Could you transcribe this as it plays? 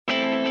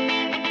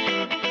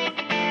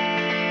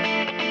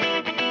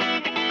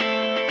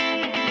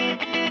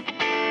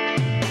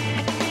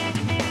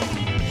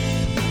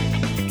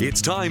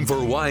It's time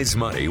for Wise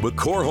Money with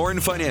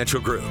Korhorn Financial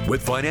Group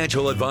with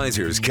financial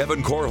advisors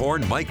Kevin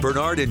Korhorn, Mike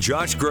Bernard, and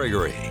Josh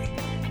Gregory.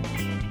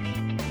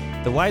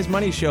 The Wise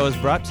Money Show is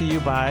brought to you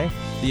by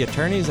the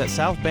attorneys at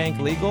South Bank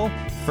Legal,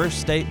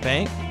 First State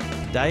Bank,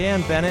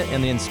 Diane Bennett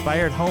and the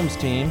Inspired Homes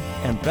team,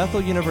 and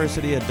Bethel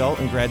University Adult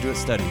and Graduate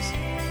Studies.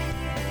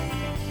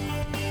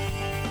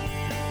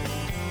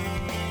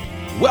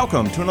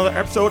 Welcome to another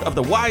episode of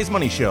the Wise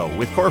Money Show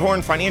with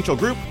Korhorn Financial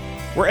Group,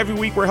 where every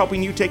week we're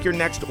helping you take your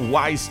next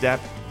wise step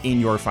in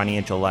your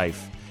financial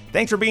life.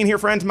 Thanks for being here,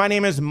 friends. My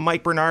name is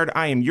Mike Bernard.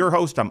 I am your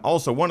host. I'm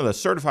also one of the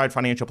certified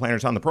financial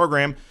planners on the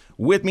program.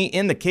 With me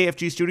in the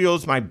KFG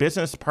studios, my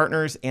business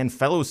partners and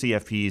fellow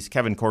CFPs,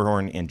 Kevin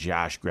Korhorn and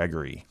Josh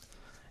Gregory.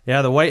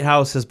 Yeah, the White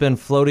House has been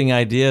floating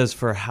ideas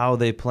for how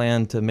they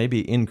plan to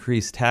maybe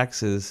increase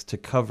taxes to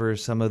cover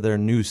some of their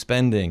new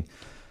spending.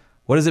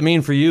 What does it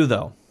mean for you,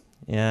 though?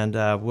 And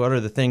what are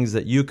the things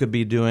that you could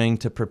be doing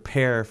to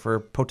prepare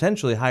for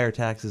potentially higher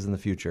taxes in the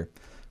future?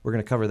 We're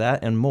going to cover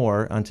that and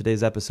more on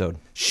today's episode.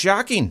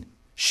 Shocking.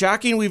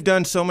 We've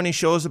done so many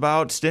shows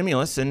about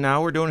stimulus, and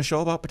now we're doing a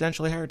show about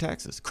potentially higher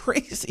taxes.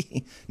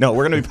 Crazy. No,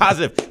 we're going to be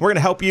positive. We're going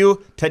to help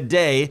you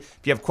today. If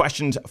you have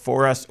questions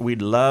for us,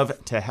 we'd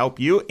love to help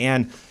you.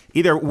 And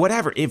either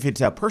whatever, if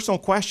it's a personal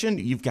question,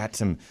 you've got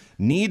some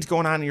needs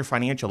going on in your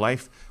financial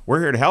life, we're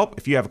here to help.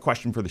 If you have a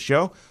question for the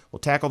show, we'll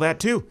tackle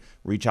that too.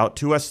 Reach out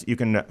to us. You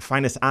can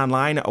find us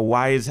online at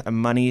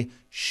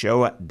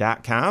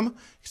wisemoneyshow.com.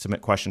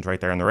 Submit questions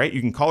right there on the right. You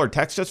can call or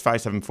text us,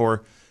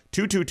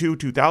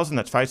 574-222-2000.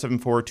 That's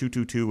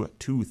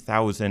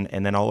 574-222-2000.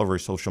 And then all over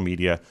social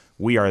media,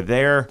 we are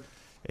there.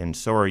 And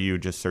so are you.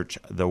 Just search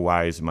The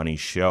Wise Money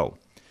Show.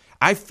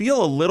 I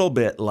feel a little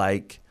bit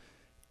like,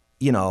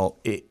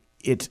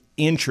 it's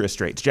interest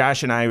rates.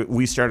 Josh and I,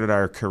 we started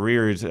our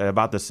careers at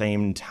about the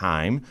same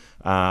time,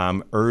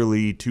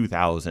 early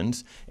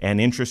 2000s, and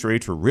interest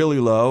rates were really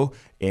low,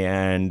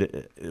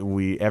 and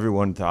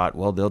everyone thought,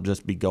 well, they'll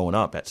just be going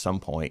up at some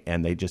point,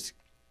 and they just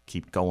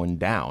keep going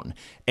down.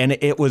 And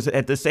it was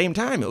at the same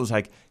time, it was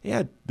like,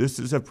 yeah, this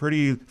is a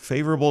pretty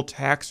favorable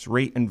tax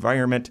rate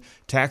environment.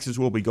 Taxes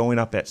will be going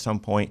up at some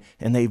point,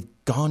 and they've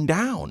gone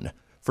down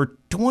for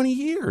 20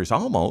 years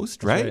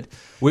almost, right?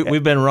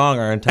 We've been wrong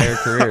our entire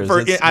careers.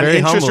 On very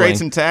interest humbling. rates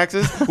and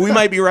taxes, we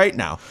might be right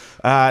now.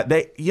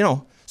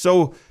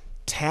 So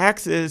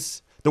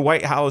taxes, the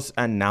White House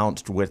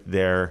announced with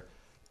their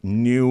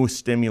new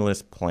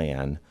stimulus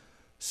plan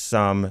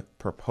some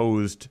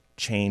proposed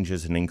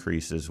changes and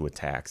increases with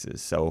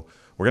taxes. So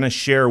we're going to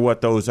share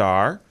what those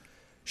are,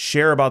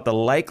 share about the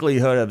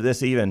likelihood of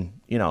this even,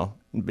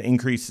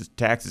 increases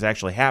taxes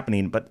actually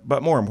happening,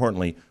 but more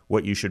importantly,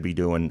 what you should be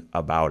doing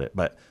about it.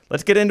 But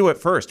let's get into it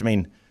first. I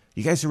mean,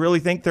 you guys really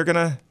think they're going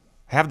to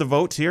have the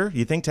votes here?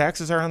 You think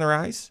taxes are on the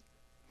rise?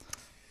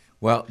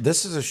 Well,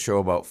 this is a show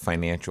about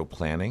financial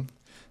planning,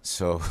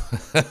 so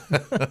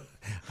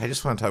I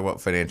just want to talk about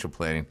financial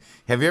planning.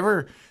 Have you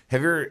ever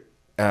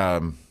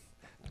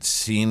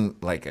seen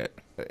like a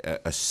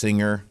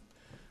singer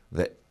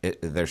that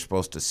they're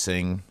supposed to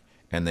sing,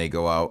 and they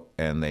go out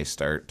and they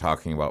start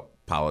talking about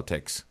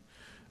politics?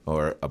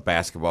 Or a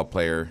basketball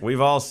player, we've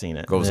all seen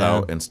it, goes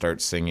out and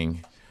starts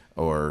singing,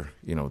 or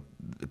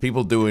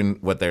people doing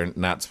what they're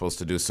not supposed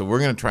to do. So we're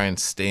going to try and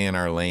stay in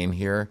our lane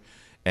here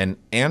and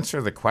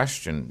answer the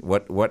question: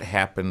 what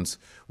happens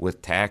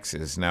with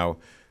taxes? Now,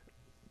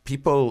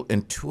 people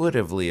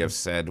intuitively have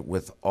said,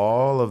 with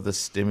all of the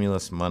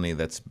stimulus money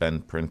that's been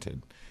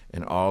printed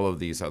and all of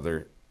these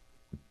other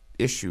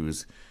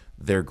issues,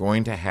 they're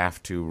going to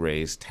have to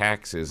raise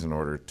taxes in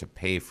order to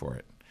pay for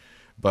it.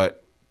 But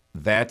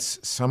that's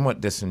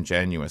somewhat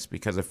disingenuous,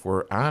 because if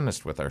we're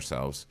honest with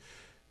ourselves,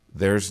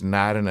 there's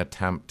not an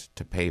attempt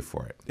to pay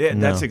for it. Yeah,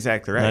 no, that's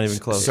exactly right. Not even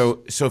close.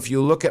 So if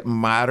you look at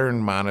modern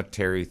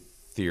monetary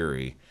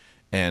theory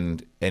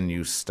and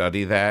you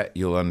study that,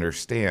 you'll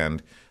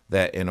understand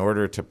that in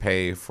order to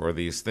pay for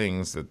these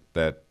things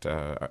that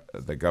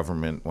the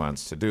government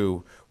wants to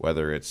do,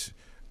 whether it's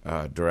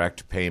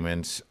direct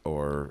payments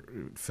or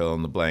fill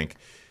in the blank,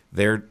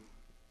 they're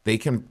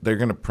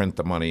going to print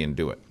the money and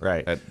do it.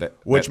 Right.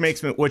 Which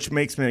makes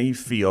me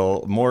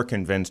feel more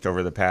convinced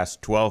over the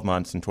past 12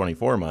 months and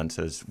 24 months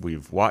as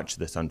we've watched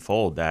this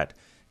unfold that,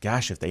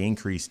 gosh, if they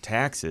increase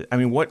taxes, I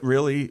mean,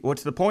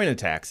 what's the point of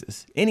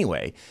taxes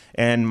anyway?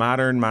 And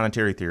modern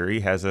monetary theory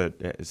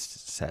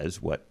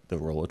says what the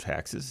role of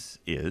taxes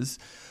is.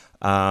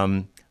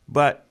 So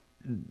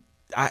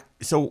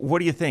what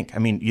do you think? I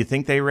mean, you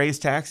think they raise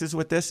taxes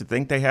with this? You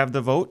think they have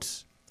the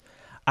votes?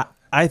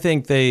 I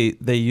think they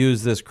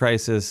use this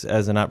crisis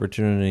as an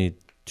opportunity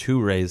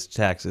to raise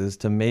taxes,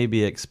 to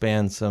maybe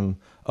expand some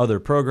other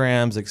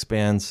programs,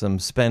 expand some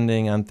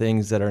spending on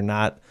things that are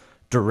not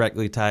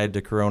directly tied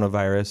to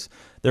coronavirus.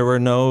 There were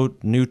no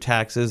new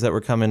taxes that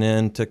were coming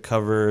in to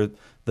cover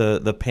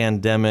the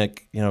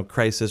pandemic,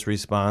 crisis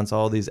response,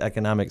 all these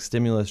economic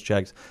stimulus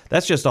checks.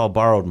 That's just all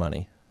borrowed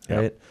money,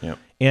 right? Yep.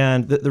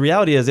 And the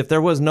reality is, if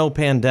there was no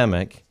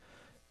pandemic,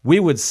 we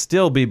would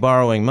still be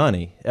borrowing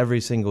money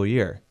every single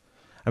year.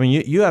 I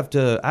mean, you have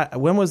to.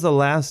 When was the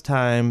last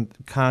time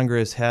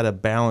Congress had a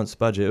balanced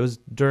budget? It was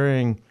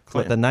during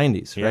the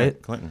 90s,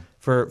 right? Clinton.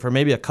 For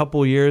maybe a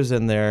couple years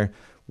in there,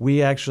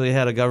 we actually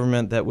had a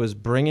government that was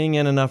bringing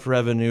in enough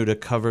revenue to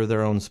cover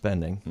their own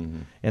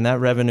spending. And that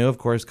revenue, of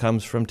course,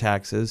 comes from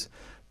taxes.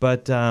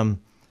 But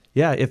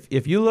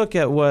if you look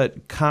at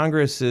what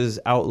Congress's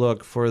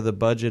outlook for the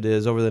budget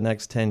is over the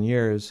next 10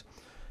 years,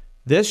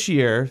 this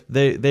year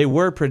they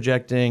were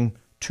projecting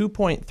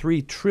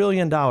 $2.3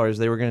 trillion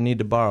they were going to need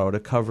to borrow to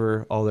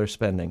cover all their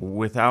spending.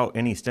 Without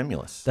any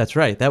stimulus. That's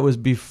right. That was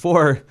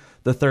before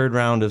the third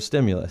round of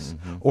stimulus,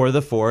 or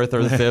the fourth,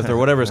 or the fifth, or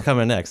whatever's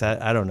coming next.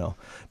 I don't know.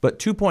 But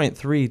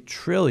 $2.3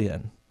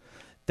 trillion,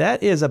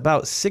 that is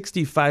about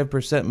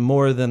 65%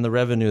 more than the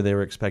revenue they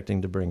were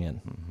expecting to bring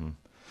in.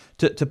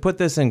 To put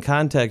this in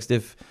context,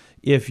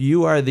 if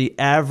you are the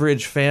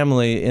average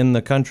family in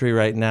the country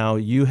right now,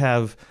 you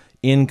have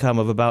income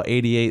of about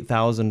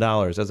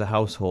 $88,000 as a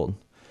household.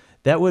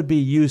 That would be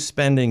you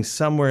spending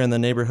somewhere in the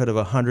neighborhood of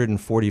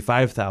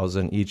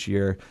 $145,000 each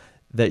year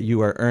that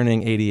you are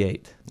earning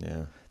 $88,000.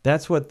 Yeah.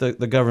 That's what the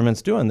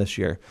government's doing this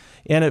year.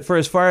 And for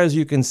as far as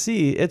you can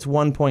see, it's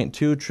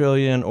 $1.2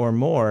 trillion or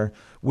more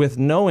with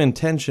no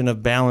intention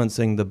of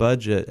balancing the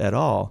budget at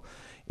all.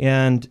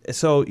 And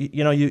so,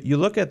 you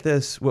look at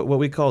this, what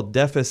we call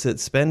deficit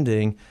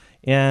spending,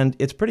 and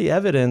it's pretty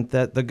evident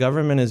that the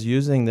government is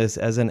using this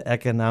as an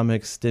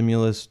economic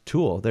stimulus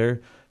tool.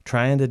 They're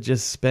trying to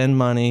just spend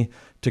money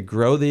to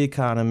grow the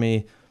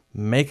economy,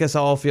 make us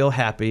all feel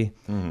happy,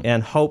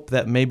 and hope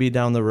that maybe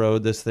down the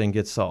road this thing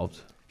gets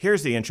solved.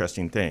 Here's the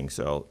interesting thing.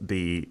 So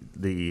the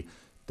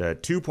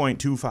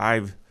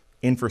 2.25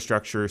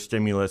 infrastructure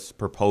stimulus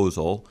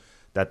proposal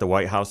that the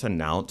White House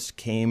announced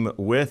came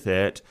with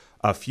it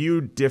a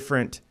few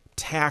different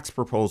tax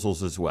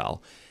proposals as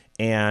well.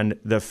 And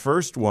the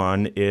first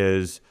one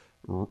is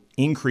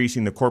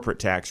increasing the corporate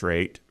tax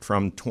rate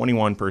from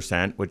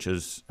 21%, which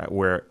is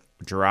where it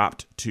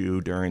dropped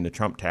to during the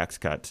Trump tax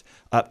cuts,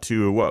 up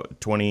to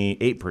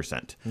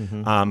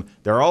 28%.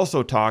 They're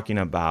also talking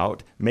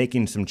about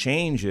making some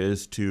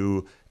changes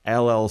to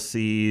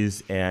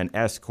LLCs and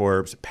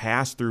S-corps,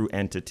 pass-through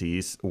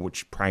entities,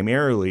 which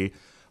primarily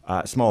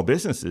small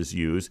businesses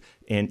use,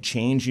 and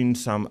changing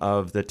some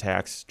of the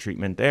tax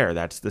treatment there.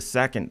 That's the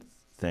second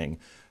thing.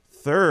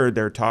 Third,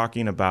 they're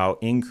talking about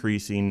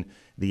increasing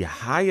the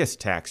highest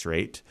tax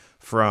rate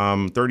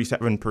from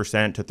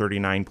 37% to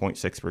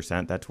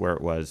 39.6%. That's where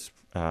it was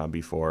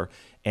before.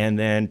 And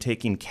then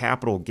taking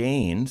capital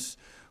gains,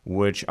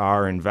 which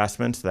are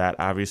investments that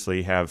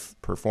obviously have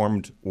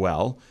performed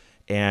well.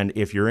 And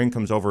if your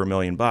income's over $1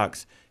 million,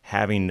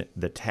 having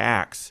the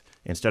tax,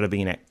 instead of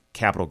being at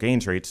capital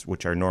gains rates,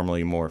 which are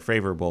normally more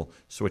favorable,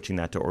 switching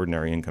that to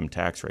ordinary income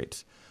tax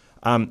rates.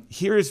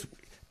 Here's,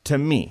 to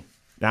me,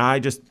 now I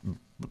just,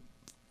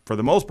 for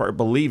the most part,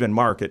 believe in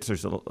markets.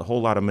 There's a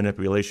whole lot of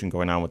manipulation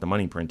going on with the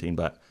money printing,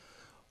 but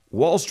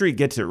Wall Street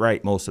gets it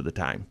right most of the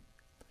time.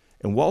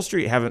 And Wall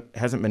Street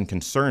hasn't been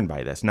concerned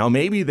by this. Now,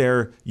 maybe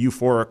they're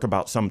euphoric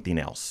about something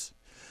else.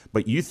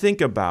 But you think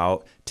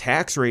about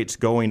tax rates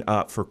going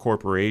up for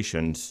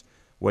corporations,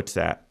 what's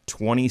that,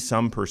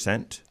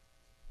 20-some%?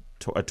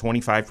 A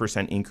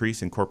 25%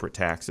 increase in corporate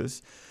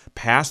taxes,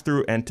 pass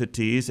through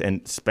entities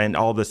and spend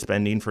all the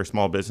spending for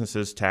small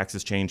businesses,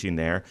 taxes changing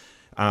there.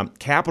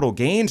 Capital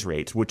gains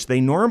rates, which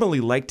they normally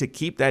like to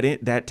keep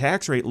that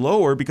tax rate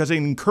lower because it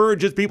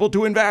encourages people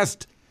to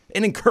invest.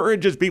 It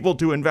encourages people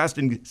to invest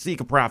and seek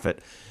a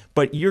profit.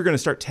 But you're going to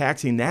start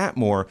taxing that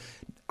more.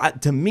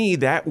 To me,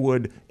 that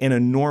would, in a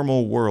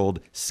normal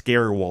world,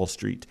 scare Wall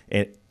Street.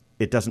 And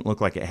it doesn't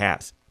look like it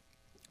has.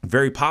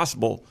 Very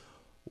possible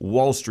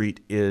Wall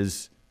Street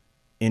is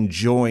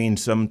enjoying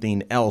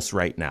something else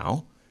right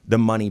now, the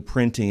money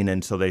printing,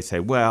 and so they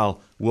say,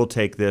 well, we'll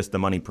take this, the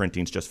money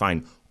printing's just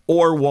fine.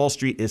 Or Wall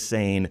Street is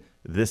saying,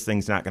 this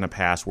thing's not going to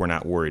pass, we're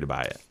not worried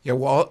about it. Yeah,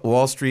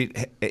 Wall Street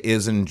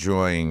is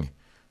enjoying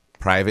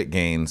private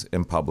gains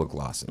and public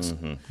losses.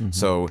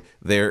 So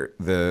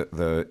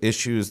the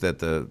issues that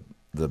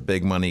the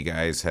big money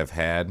guys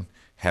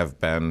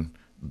have been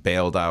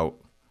bailed out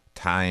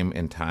time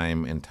and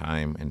time and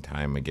time and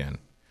time again.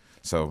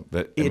 So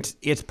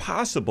it's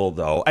possible,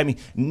 though. I mean,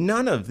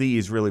 none of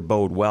these really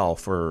bode well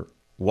for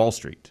Wall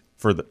Street,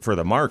 for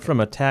the market. From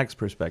a tax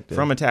perspective.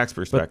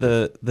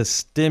 But the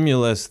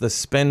stimulus, the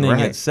spending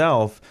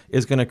itself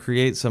is going to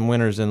create some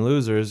winners and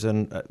losers,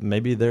 and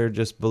maybe they're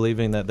just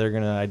believing that they're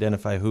going to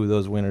identify who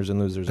those winners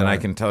and losers are. And I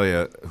can tell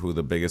you who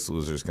the biggest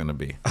loser is going to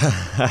be.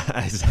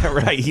 Is that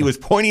right? He was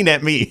pointing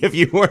at me. If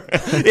you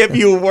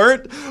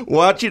weren't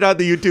watching on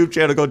the YouTube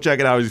channel, go check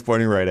it out. He's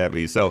pointing right at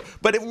me. So,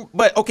 but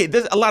okay,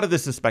 a lot of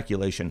this is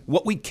speculation.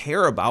 What we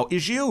care about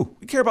is you.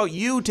 We care about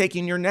you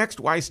taking your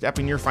next wise step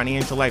in your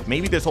financial life.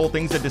 Maybe this whole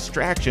thing's a distraction,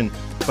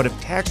 but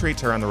if tax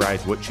rates are on the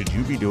rise, what should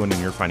you be doing in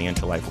your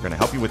financial life? We're going to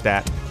help you with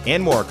that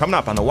and more coming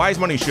up on the Wise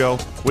Money Show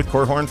with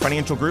Korhorn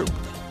Financial Group.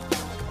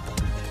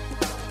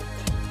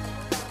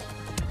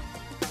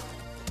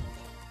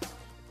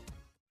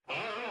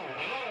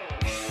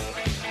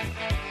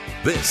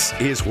 This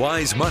is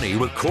Wise Money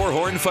with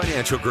Korhorn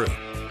Financial Group.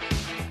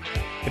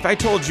 If I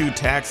told you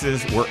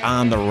taxes were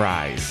on the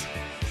rise,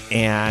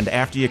 and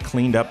after you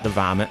cleaned up the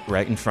vomit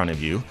right in front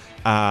of you,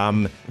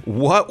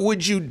 what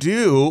would you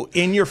do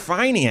in your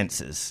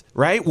finances,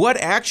 right? What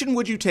action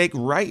would you take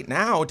right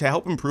now to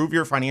help improve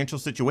your financial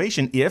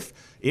situation if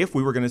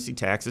we were going to see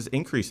taxes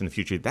increase in the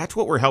future? That's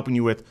what we're helping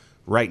you with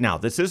right now.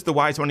 This is the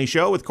Wise Money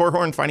Show with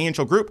Korhorn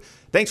Financial Group.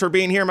 Thanks for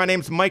being here. My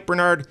name is Mike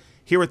Bernard.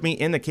 Here with me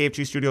in the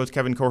KFG studios,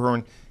 Kevin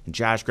Korhorn and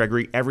Josh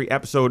Gregory. Every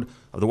episode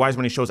of the Wise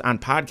Money Show is on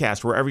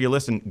podcast. Wherever you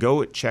listen,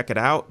 go check it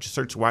out. Just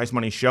search Wise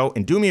Money Show.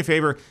 And do me a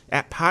favor,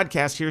 at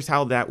podcast, here's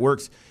how that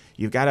works.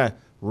 You've got to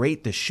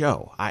rate the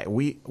show.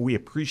 We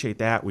appreciate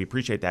that. We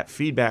appreciate that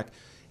feedback.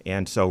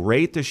 And so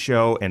rate the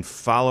show and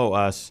follow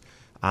us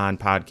on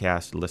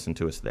podcast. Listen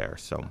to us there.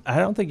 So I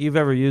don't think you've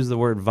ever used the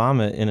word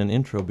vomit in an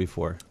intro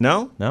before.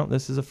 No? No,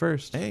 this is a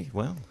first. Hey,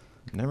 well,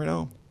 never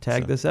know.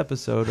 Tag this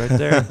episode right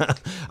there.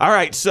 All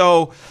right,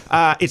 so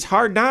it's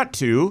hard not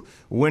to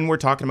when we're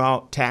talking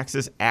about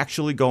taxes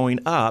actually going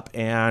up,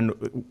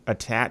 and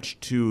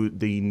attached to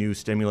the new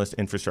stimulus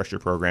infrastructure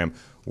program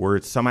were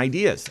some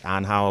ideas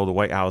on how the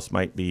White House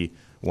might be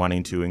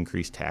wanting to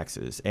increase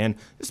taxes. And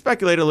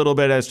speculate a little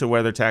bit as to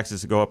whether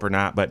taxes go up or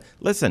not. But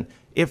listen,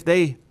 if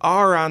they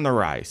are on the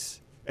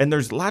rise, and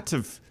there's lots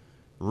of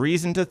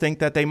reason to think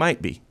that they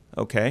might be,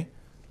 okay,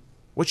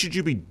 what should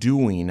you be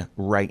doing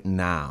right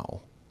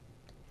now?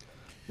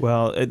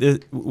 Well,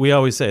 we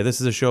always say this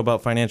is a show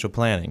about financial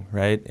planning,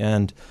 right?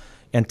 And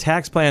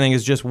tax planning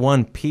is just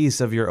one piece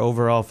of your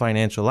overall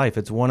financial life.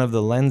 It's one of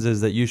the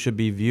lenses that you should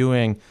be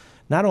viewing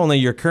not only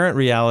your current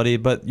reality,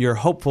 but your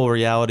hopeful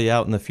reality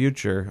out in the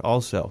future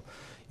also.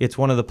 It's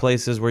one of the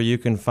places where you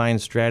can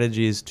find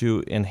strategies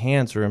to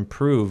enhance or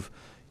improve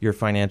your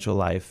financial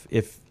life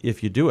if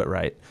you do it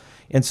right.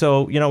 And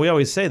so, we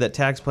always say that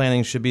tax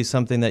planning should be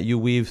something that you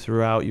weave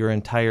throughout your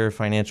entire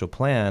financial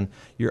plan.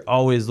 You're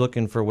always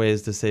looking for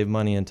ways to save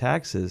money in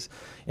taxes.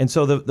 And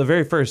so the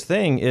very first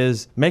thing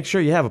is make sure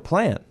you have a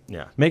plan.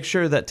 Yeah. Make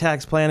sure that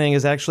tax planning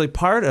is actually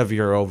part of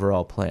your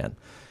overall plan.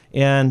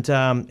 And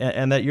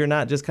that you're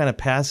not just kind of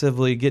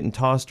passively getting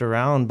tossed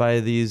around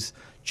by these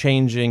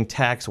changing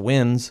tax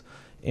winds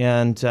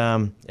and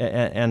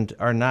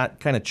are not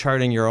kind of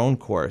charting your own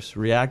course,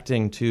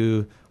 reacting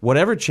to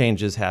whatever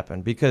changes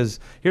happen. Because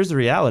here's the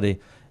reality.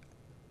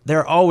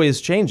 They're always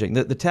changing.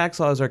 The tax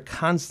laws are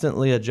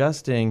constantly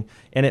adjusting,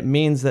 and it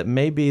means that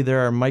maybe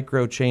there are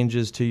micro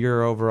changes to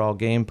your overall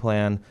game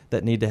plan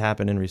that need to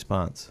happen in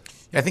response.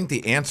 I think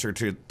the answer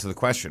to the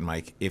question,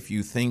 Mike, if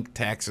you think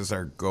taxes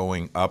are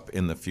going up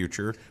in the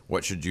future,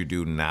 what should you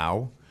do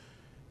now?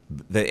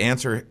 The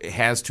answer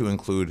has to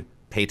include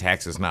pay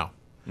taxes now.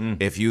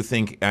 If you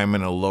think I'm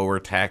in a lower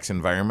tax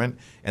environment,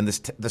 and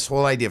this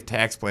whole idea of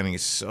tax planning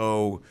is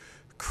so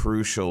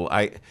crucial.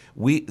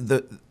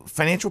 The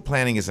financial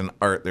planning is an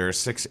art. There are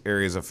 6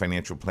 areas of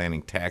financial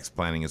planning. Tax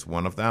planning is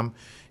one of them.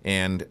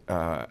 And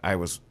I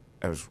was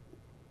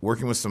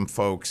working with some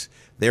folks.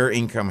 Their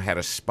income had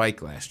a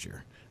spike last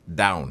year,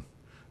 down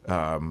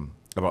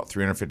about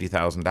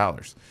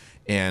 $350,000.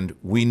 And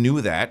we knew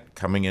that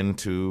coming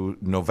into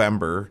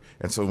November.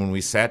 And so when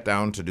we sat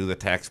down to do the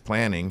tax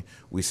planning,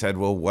 we said,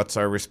 well, what's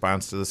our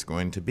response to this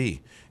going to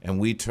be? And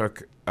we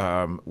took,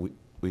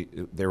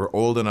 they were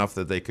old enough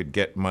that they could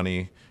get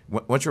money.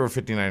 Once you're over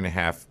 59 and a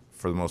half,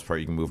 for the most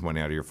part, you can move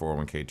money out of your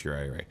 401k to your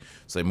IRA.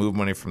 So they moved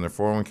money from their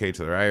 401k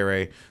to their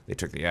IRA. They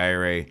took the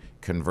IRA,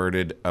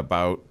 converted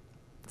about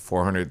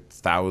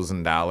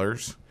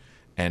 $400,000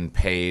 and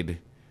paid.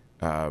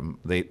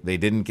 They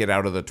didn't get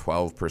out of the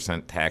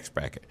 12% tax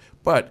bracket.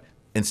 But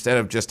instead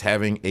of just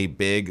having a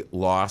big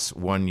loss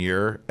one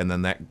year and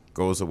then that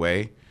goes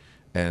away,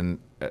 and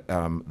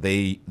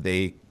they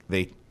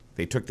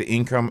took the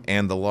income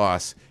and the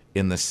loss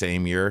in the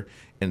same year.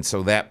 And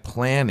so that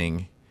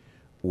planning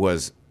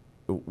was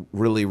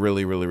really,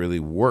 really, really, really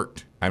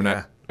worked. I'm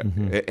not,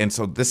 and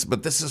so this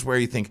is where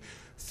you think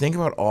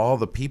about all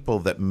the people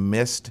that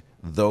missed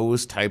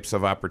those types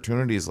of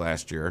opportunities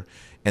last year.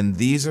 And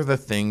these are the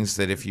things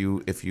that if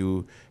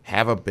you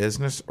have a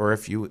business or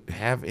if you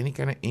have any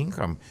kind of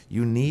income,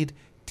 you need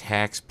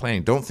tax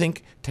planning. Don't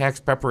think tax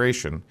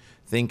preparation.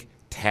 Think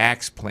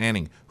tax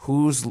planning.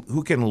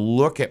 Who can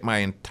look at my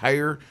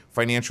entire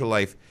financial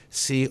life,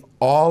 see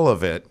all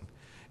of it,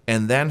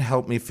 and then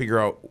help me figure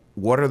out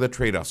what are the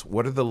trade-offs,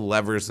 what are the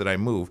levers that I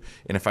move.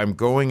 And if I'm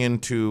going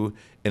into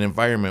an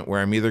environment where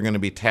I'm either going to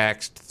be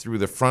taxed through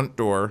the front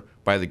door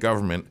by the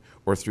government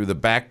or through the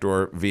back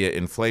door via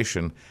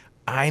inflation,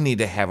 I need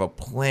to have a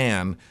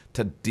plan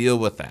to deal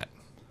with that.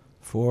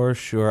 For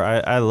sure.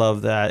 I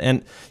love that.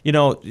 And,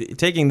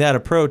 taking that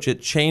approach,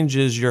 it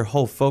changes your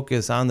whole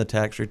focus on the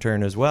tax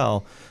return as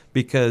well,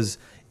 because,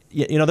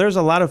 there's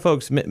a lot of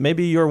folks,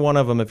 maybe you're one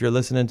of them if you're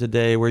listening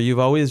today, where you've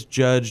always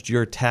judged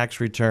your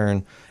tax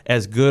return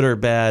as good or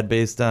bad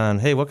based on,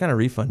 hey, what kind of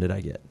refund did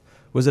I get?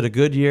 Was it a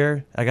good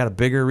year? I got a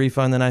bigger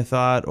refund than I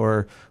thought,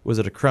 or was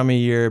it a crummy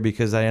year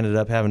because I ended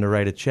up having to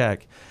write a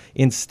check?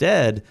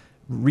 Instead,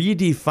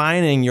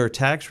 redefining your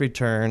tax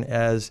return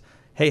as,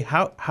 hey,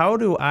 how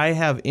do I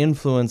have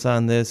influence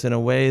on this in a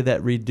way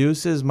that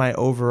reduces my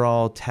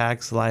overall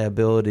tax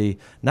liability,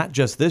 not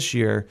just this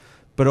year,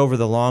 but over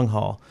the long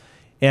haul?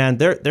 And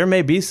there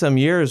may be some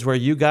years where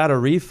you got a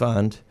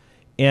refund,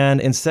 and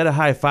instead of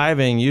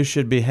high-fiving, you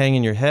should be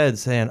hanging your head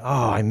saying,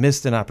 oh, I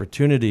missed an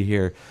opportunity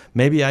here.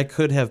 Maybe I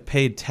could have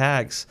paid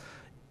tax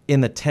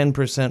in the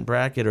 10%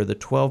 bracket or the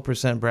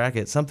 12%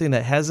 bracket, something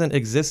that hasn't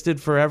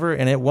existed forever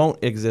and it won't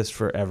exist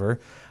forever.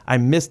 I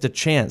missed a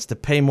chance to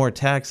pay more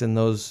tax in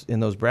those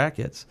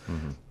brackets.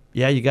 Mm-hmm.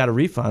 Yeah, you got a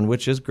refund,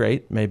 which is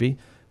great, maybe.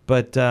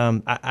 But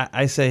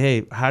I say,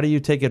 hey, how do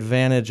you take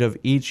advantage of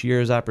each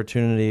year's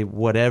opportunity,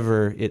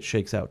 whatever it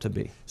shakes out to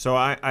be? So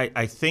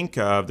I think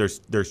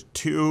there's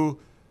two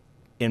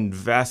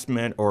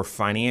investment or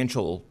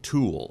financial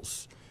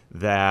tools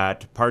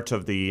that parts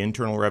of the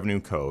Internal Revenue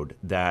Code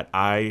that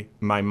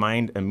my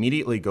mind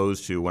immediately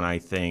goes to when I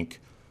think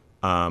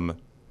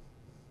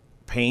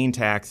paying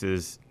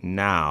taxes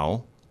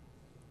now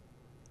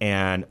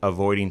and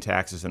avoiding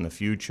taxes in the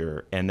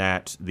future, and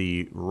that's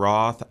the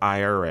Roth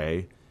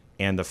IRA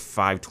and the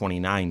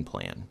 529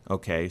 plan.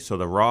 Okay, so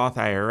the Roth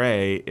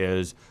IRA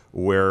is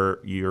where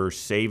you're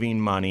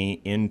saving money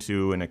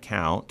into an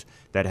account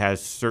that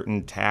has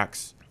certain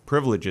tax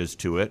privileges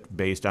to it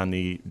based on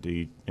the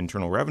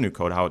Internal Revenue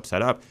Code, how it's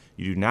set up.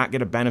 You do not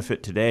get a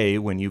benefit today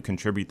when you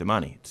contribute the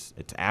money.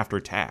 It's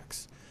after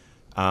tax.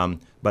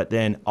 But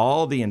then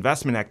all the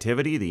investment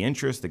activity, the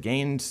interest, the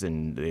gains,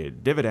 and the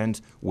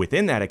dividends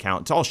within that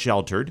account, it's all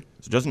sheltered,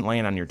 so it doesn't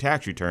land on your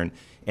tax return.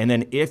 And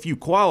then if you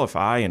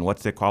qualify, and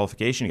what's the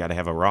qualification? You got to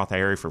have a Roth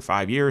IRA for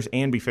 5 years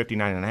and be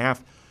 59 and a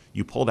half.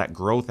 You pull that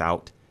growth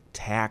out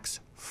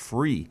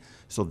tax-free.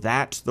 So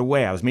that's the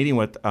way. I was meeting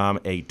with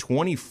a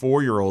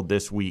 24-year-old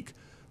this week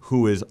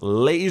who is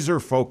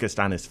laser focused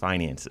on his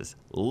finances.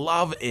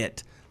 Love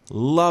it.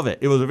 Love it.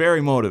 It was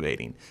very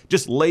motivating.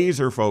 Just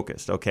laser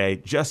focused, okay?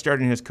 Just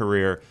starting his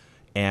career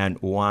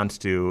and wants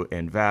to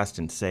invest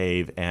and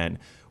save. And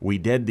we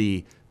did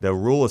the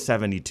rule of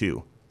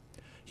 72.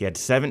 He had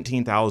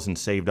 $17,000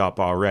 saved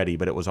up already,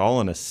 but it was all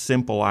in a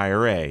simple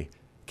IRA.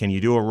 Can you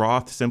do a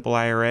Roth simple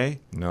IRA?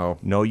 No.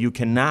 No, you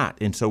cannot.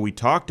 And so we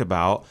talked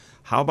about,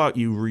 how about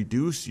you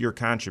reduce your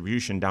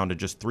contribution down to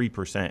just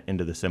 3%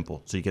 into the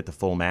simple, so you get the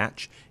full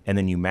match, and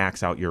then you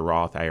max out your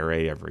Roth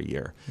IRA every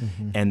year.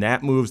 Mm-hmm. And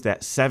that moves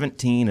that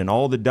 17 and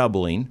all the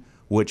doubling,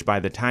 which by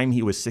the time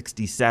he was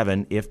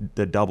 67, if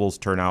the doubles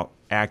turn out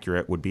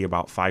accurate, would be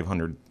about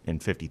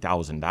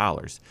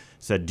 $550,000.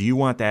 So do you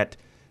want that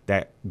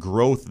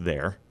growth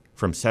there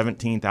from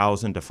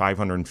 $17,000 to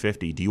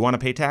 $550,000? Do you want to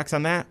pay tax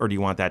on that, or do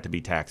you want that to be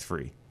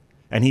tax-free?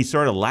 And he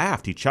sort of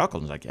laughed. He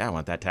chuckled. He's like, yeah, I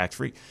want that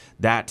tax-free.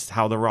 That's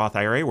how the Roth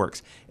IRA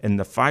works. And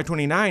the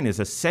 529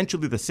 is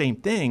essentially the same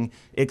thing,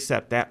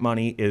 except that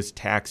money is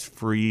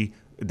tax-free,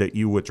 that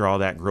you withdraw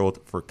that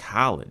growth for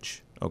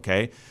college,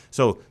 okay?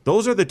 So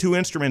those are the two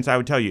instruments I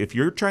would tell you. If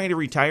you're trying to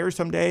retire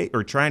someday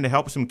or trying to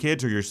help some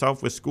kids or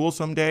yourself with school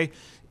someday,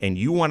 and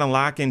you want to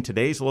lock in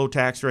today's low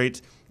tax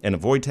rates and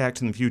avoid tax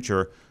in the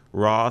future,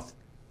 Roth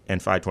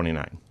and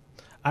 529.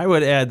 I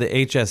would add the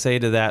HSA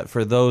to that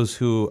for those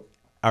who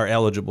are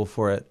eligible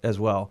for it as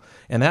well.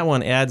 And that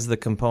one adds the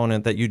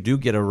component that you do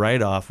get a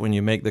write-off when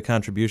you make the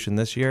contribution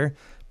this year,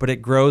 but it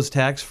grows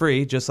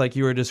tax-free, just like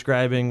you were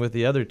describing with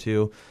the other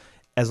two.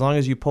 As long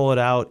as you pull it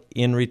out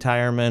in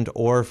retirement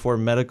or for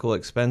medical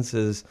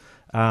expenses,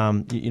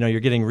 you're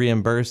getting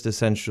reimbursed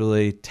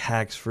essentially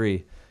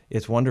tax-free.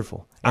 It's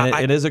wonderful. And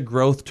it is a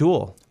growth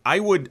tool.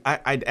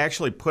 I'd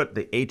actually put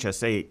the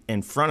HSA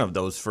in front of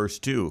those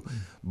first two,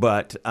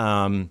 but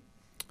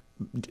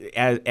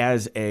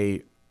as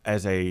a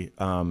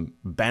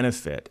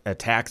benefit, a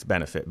tax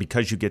benefit,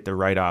 because you get the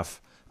write-off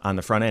on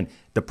the front end.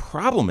 The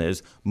problem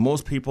is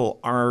most people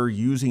are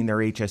using their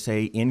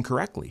HSA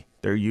incorrectly.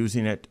 They're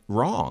using it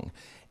wrong.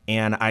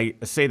 And I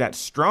say that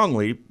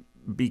strongly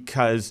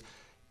because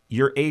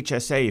your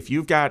HSA, if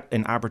you've got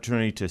an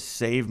opportunity to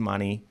save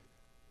money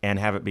and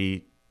have it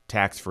be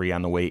tax-free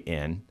on the way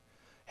in,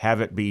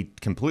 have it be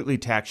completely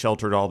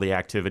tax-sheltered, all the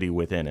activity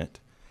within it,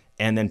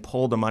 and then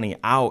pull the money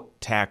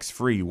out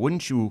tax-free,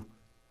 wouldn't you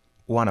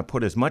want to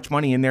put as much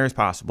money in there as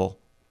possible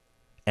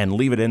and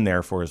leave it in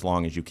there for as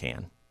long as you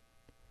can?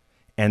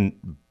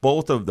 And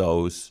both of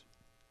those,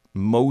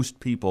 most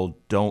people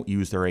don't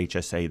use their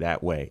HSA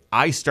that way.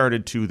 I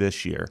started to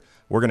this year.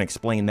 We're going to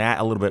explain that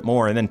a little bit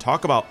more and then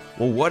talk about,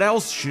 well, what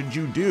else should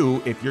you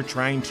do if you're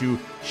trying to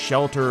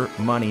shelter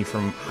money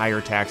from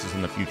higher taxes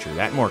in the future?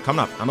 That and more coming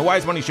up on The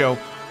Wise Money Show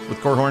with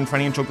Korhorn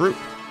Financial Group.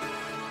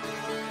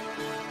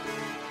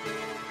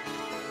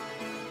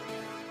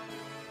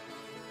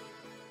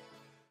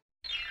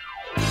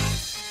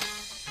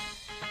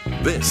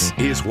 This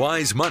is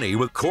Wise Money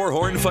with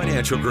Korhorn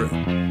Financial Group.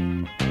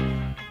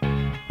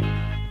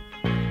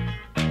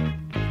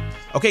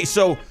 Okay,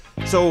 so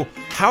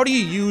how do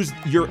you use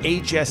your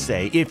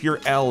HSA if you're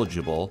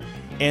eligible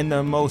in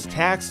the most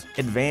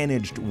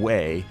tax-advantaged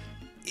way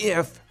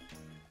if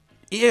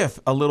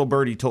a little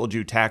birdie told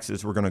you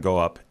taxes were going to go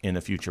up in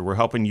the future? We're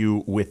helping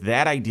you with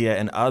that idea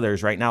and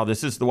others right now.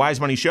 This is the Wise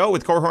Money Show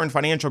with Korhorn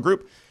Financial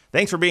Group.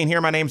 Thanks for being here.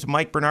 My name's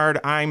Mike Bernard.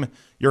 I'm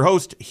your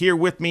host. Here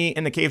with me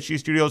in the KFG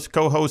studios,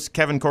 co-hosts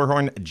Kevin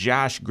Korhorn,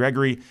 Josh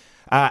Gregory.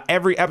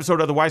 Every episode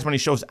of the Wise Money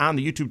Show is on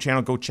the YouTube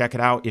channel. Go check it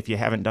out if you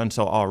haven't done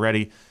so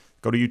already.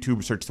 Go to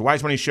YouTube, search the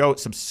Wise Money Show,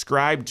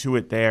 subscribe to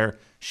it there,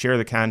 share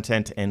the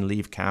content, and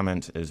leave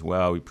comments as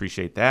well. We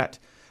appreciate that.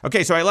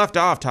 Okay, so I left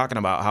off talking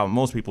about how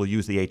most people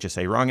use the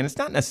HSA wrong, and it's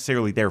not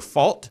necessarily their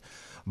fault,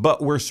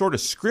 but we're sort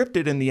of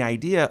scripted in the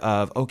idea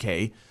of,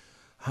 okay,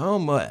 how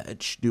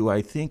much do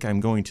I think I'm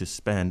going to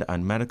spend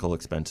on medical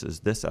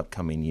expenses this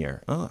upcoming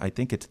year? Oh, I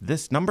think it's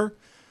this number.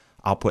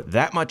 I'll put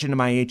that much into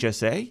my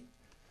HSA,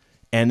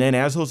 and then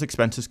as those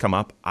expenses come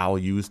up, I'll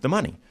use the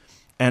money.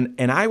 And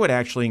I would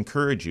actually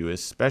encourage you,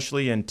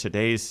 especially in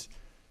today's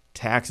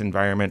tax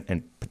environment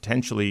and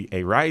potentially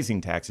a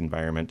rising tax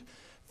environment,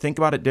 think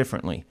about it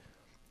differently.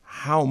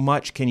 How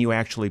much can you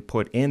actually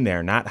put in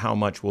there, not how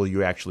much will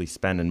you actually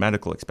spend in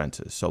medical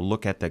expenses. So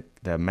look at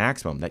the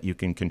maximum that you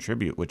can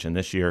contribute, which in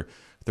this year,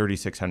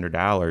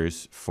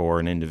 $3,600 for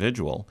an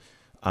individual.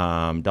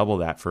 Double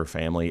that for a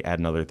family, add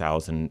another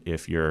 $1,000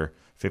 if you're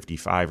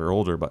 55 or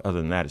older. But other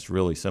than that, it's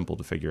really simple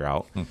to figure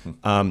out.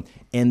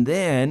 And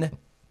then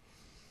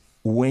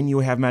when you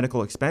have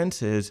medical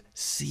expenses,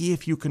 see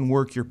if you can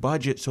work your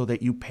budget so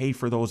that you pay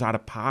for those out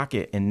of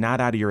pocket and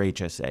not out of your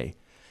HSA.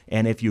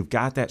 And if you've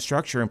got that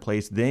structure in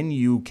place, then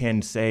you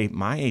can say,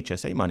 my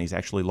HSA money is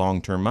actually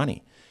long-term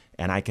money,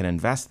 and I can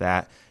invest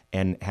that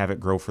and have it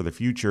grow for the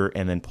future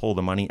and then pull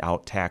the money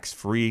out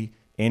tax-free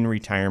in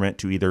retirement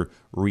to either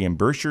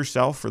reimburse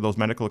yourself for those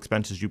medical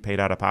expenses you paid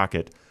out of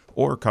pocket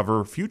or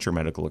cover future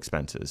medical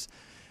expenses.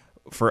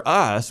 For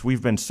us,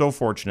 we've been so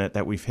fortunate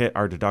that we've hit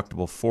our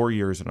deductible 4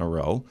 years in a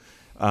row.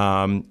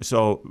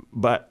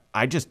 But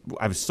I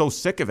was so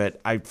sick of it,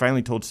 I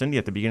finally told Cindy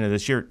at the beginning of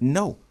this year,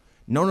 No.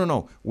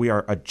 We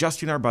are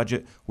adjusting our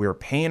budget. We are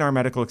paying our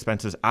medical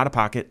expenses out of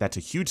pocket. That's a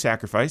huge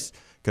sacrifice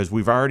because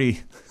we've already,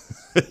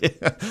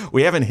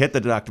 we haven't hit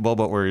the deductible,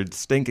 but we're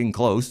stinking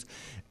close.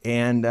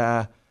 And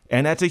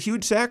that's a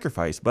huge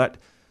sacrifice. But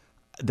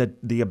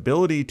the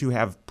ability to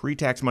have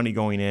pre-tax money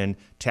going in,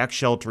 tax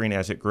sheltering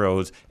as it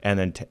grows, and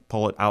then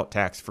pull it out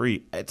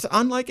tax-free, it's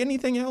unlike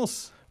anything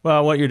else.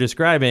 Well, what you're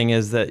describing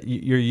is that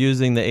you're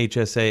using the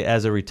HSA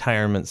as a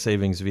retirement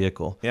savings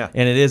vehicle. Yeah.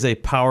 And it is a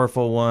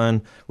powerful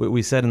one.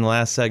 We said in the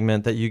last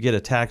segment that you get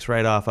a tax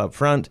write-off up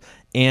front,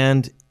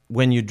 and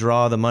when you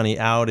draw the money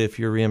out, if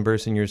you're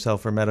reimbursing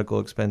yourself for medical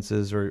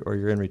expenses or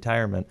you're in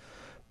retirement.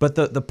 But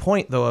the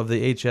point, though, of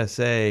the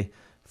HSA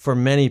for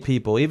many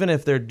people, even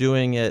if they're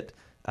doing it,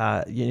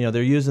 they're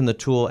using the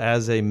tool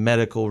as a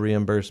medical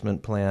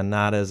reimbursement plan,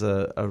 not as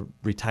a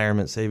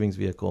retirement savings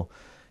vehicle,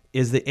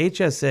 is the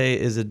HSA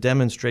is a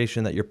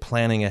demonstration that you're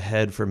planning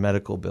ahead for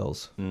medical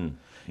bills.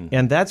 Mm-hmm.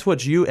 And that's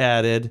what you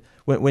added.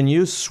 When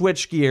you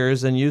switched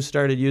gears and you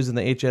started using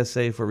the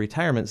HSA for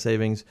retirement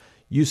savings,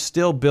 you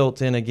still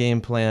built in a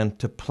game plan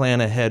to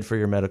plan ahead for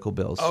your medical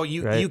bills. Oh,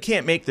 you right? You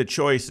can't make the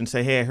choice and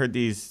say, hey, I heard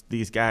these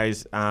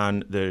guys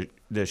on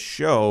the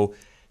show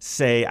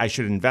say I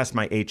should invest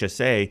my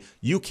HSA.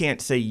 You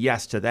can't say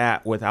yes to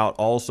that without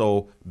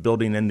also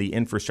building in the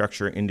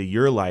infrastructure into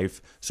your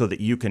life so that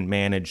you can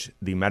manage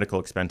the medical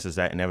expenses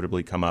that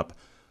inevitably come up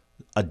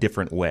a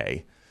different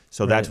way.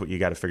 So that's what you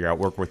got to figure out.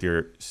 Work with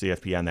your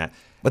CFP on that.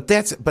 But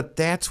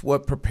that's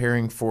what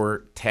preparing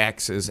for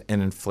taxes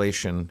and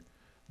inflation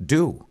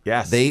do.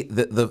 Yes.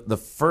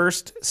 The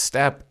first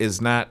step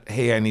is not,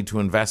 hey, I need to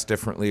invest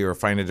differently or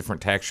find a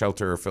different tax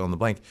shelter or fill in the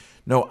blank.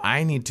 No,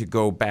 I need to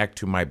go back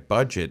to my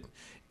budget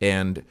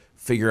and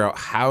figure out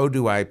how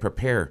do I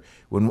prepare.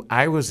 When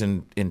I was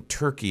in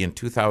Turkey in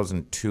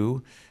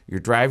 2002, you're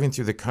driving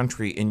through the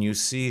country and you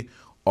see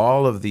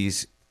all of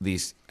these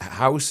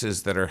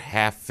houses that are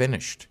half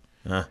finished,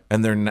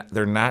 and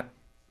they're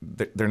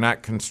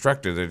not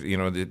constructed.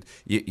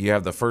 You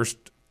have the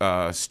first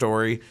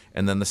story,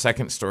 and then the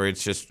second story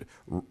it's just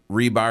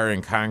rebar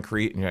and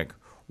concrete, and you're like,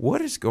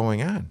 what is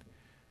going on?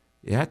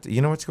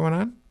 You know what's going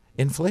on?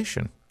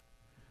 Inflation.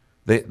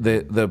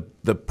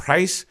 The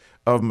price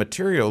of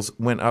materials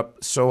went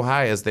up so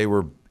high as they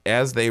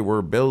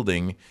were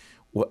building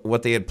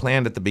what they had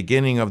planned at the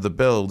beginning of the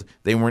build.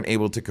 They weren't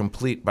able to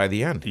complete by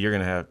the end. You're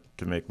gonna have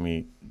to make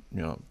me,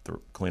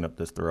 clean up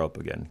this throw up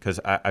again because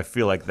I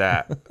feel like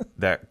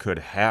that could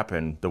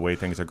happen the way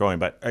things are going.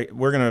 But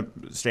we're gonna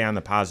stay on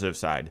the positive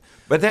side.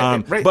 But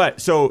that right.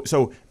 But so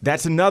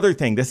that's another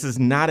thing. This is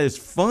not as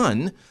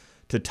fun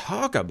to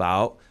talk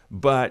about.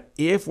 But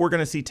if we're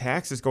going to see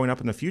taxes going up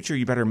in the future,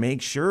 you better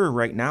make sure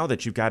right now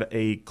that you've got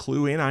a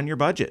clue in on your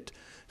budget.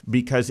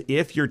 Because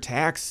if your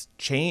taxes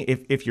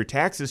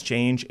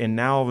change and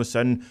now all of a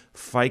sudden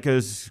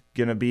FICA's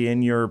going to be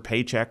in your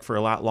paycheck for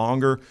a lot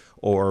longer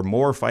or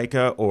more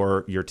FICA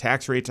or your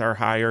tax rates are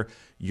higher,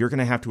 you're going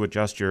to have to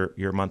adjust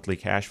your monthly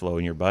cash flow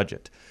in your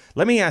budget.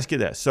 Let me ask you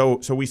this. So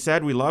we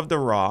said we love the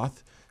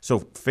Roth. So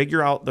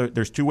figure out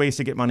there's two ways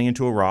to get money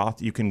into a Roth.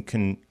 You can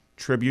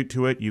contribute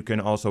to it. You can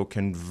also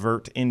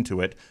convert into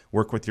it.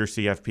 Work with your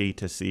CFP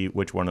to see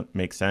which one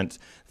makes sense.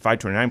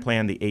 529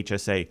 plan, the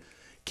HSA.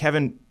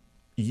 Kevin,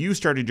 you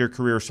started your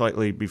career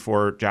slightly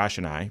before Josh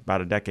and I,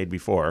 about a decade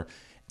before,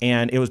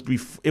 and it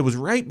was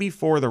right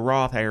before the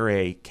Roth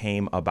IRA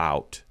came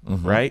about,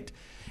 right?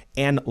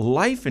 And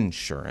life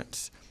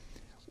insurance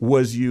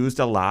was used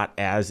a lot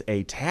as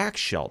a tax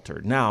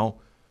shelter. Now,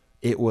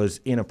 it was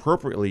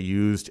inappropriately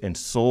used and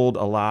sold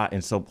a lot,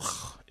 and so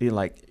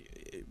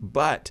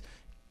but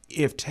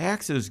if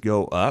taxes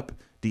go up,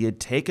 do you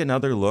take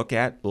another look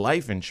at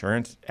life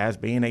insurance as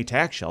being a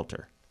tax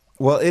shelter?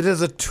 Well, it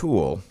is a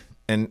tool.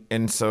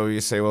 And so you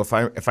say, well,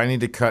 if I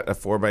need to cut a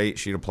 4x8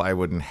 sheet of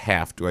plywood in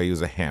half, do I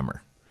use a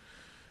hammer?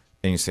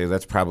 And you say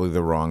that's probably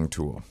the wrong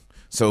tool.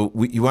 So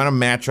you want to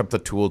match up the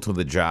tool to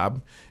the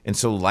job. And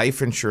so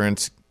life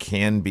insurance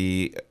can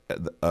be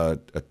a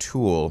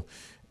tool.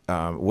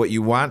 What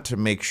you want to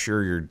make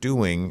sure you're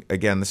doing,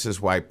 again, this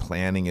is why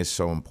planning is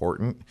so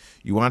important.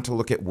 You want to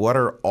look at what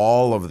are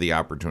all of the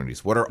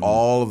opportunities? What are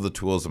all of the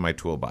tools in my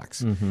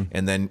toolbox?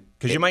 And then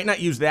because you might not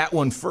use that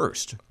one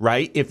first,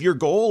 right? If your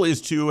goal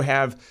is to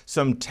have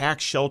some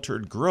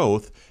tax-sheltered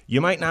growth,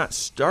 you might not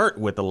start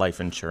with the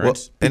life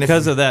insurance.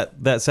 Because of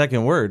that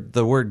second word,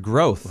 the word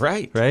growth.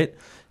 Right. Right?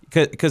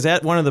 Because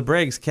at one of the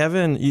breaks,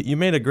 Kevin, you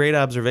made a great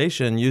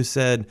observation. You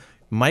said,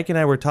 Mike and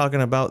I were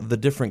talking about the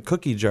different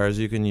cookie jars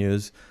you can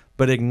use,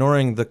 but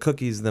ignoring the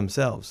cookies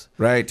themselves.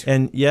 Right.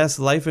 And yes,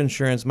 life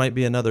insurance might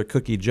be another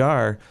cookie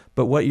jar,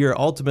 but what you're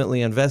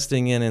ultimately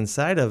investing in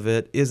inside of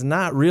it is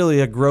not really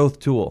a growth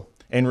tool.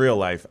 In real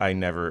life, I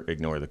never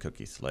ignore the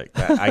cookies. Like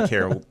I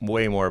care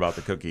way more about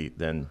the cookie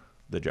than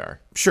the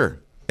jar. Sure.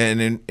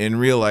 And in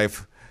real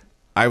life,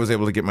 I was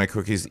able to get my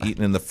cookies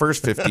eaten in the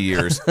first 50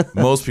 years.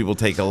 Most people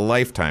take a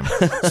lifetime.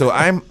 So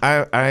I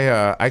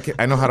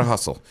know how to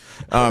hustle.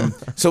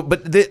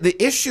 But the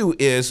issue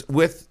is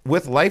with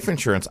life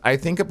insurance. I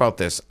think about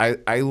this.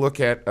 I look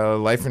at a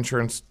life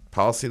insurance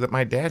policy that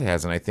my dad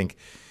has, and I think,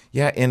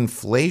 yeah,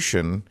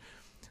 inflation,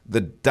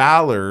 the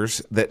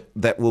dollars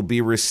that will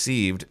be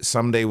received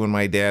someday when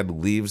my dad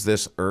leaves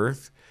this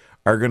earth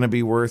are going to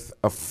be worth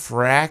a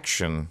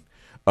fraction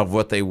of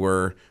what they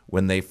were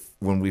when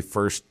we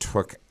first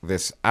took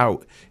this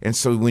out. And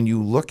so when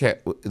you look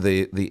at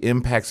the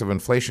impacts of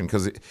inflation,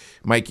 because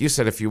Mike, you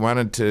said if you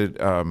wanted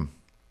to,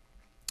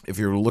 if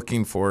you're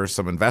looking for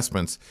some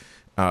investments,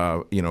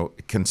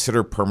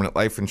 consider permanent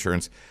life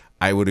insurance.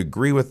 I would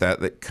agree with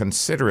that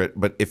consider it.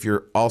 But if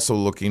you're also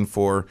looking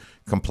for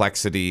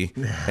complexity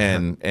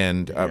and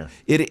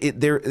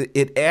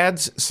it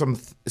adds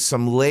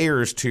some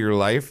layers to your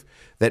life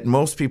that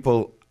most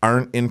people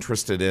aren't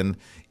interested in.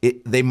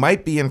 They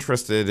might be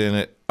interested in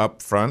it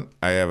up front.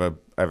 I have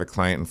a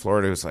client in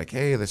Florida who's like,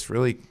 hey, this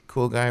really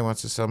cool guy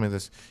wants to sell me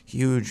this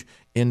huge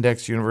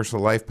indexed universal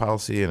life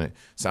policy, and it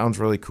sounds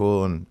really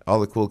cool, and all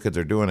the cool kids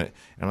are doing it.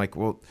 And I'm like,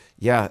 well,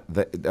 yeah,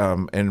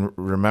 and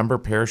remember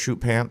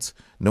parachute pants?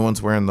 No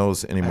one's wearing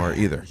those anymore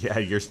either. Yeah,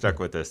 you're stuck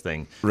with this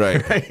thing.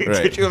 Right.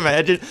 Could you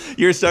imagine?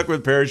 You're stuck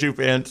with parachute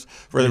pants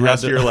for the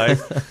rest of your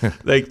life.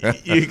 Like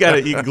you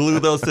glue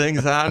those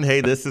things on.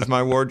 Hey, this is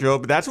my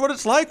wardrobe. That's what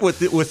it's like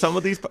with some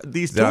of these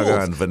tools.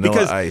 Doggone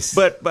Vanilla Ice.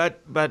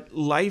 But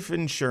life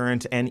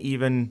insurance and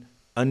even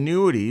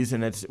annuities,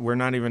 and we're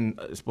not even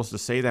supposed to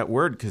say that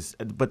word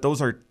but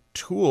those are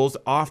tools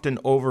often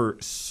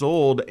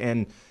oversold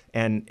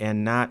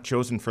and not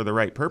chosen for the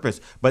right purpose.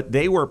 But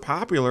they were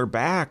popular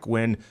back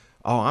when,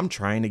 I'm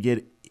trying to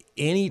get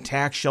any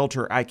tax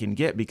shelter I can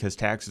get because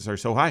taxes are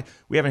so high.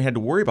 We haven't had to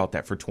worry about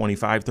that for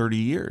 25, 30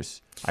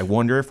 years. I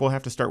wonder if we'll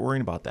have to start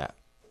worrying about that.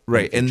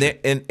 Right. And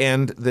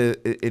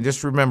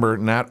just remember,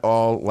 not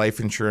all life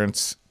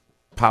insurance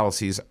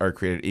policies are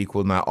created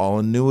equal. Not all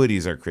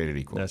annuities are created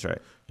equal. That's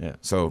right. Yeah.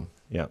 So,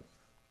 yeah.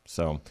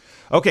 So,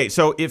 okay.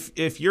 So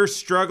if you're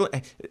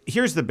struggling,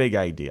 here's the big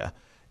idea.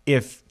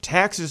 If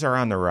taxes are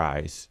on the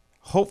rise,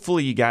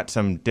 hopefully you got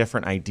some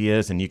different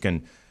ideas and you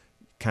can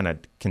kind of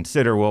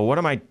consider, well, what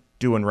am I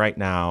doing right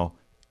now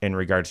in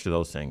regards to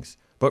those things?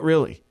 But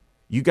really,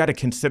 you got to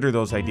consider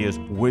those ideas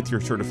with your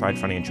certified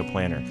financial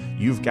planner.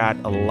 You've got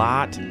a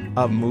lot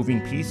of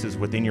moving pieces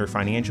within your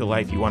financial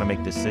life. You want to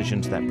make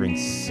decisions that bring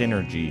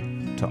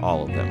synergy to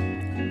all of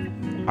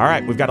them. All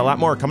right, we've got a lot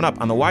more coming up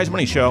on the Wise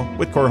Money Show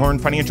with Korhorn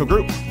Financial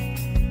Group.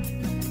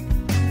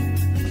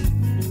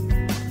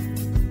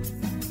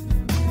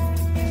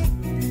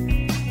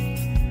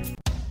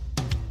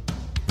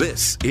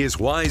 This is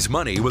Wise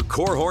Money with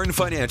Korhorn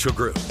Financial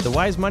Group. The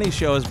Wise Money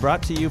Show is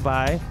brought to you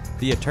by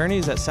the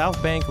attorneys at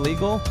South Bank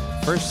Legal,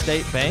 First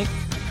State Bank,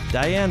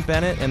 Diane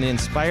Bennett and the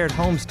Inspired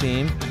Homes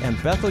team,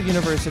 and Bethel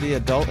University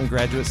Adult and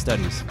Graduate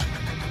Studies.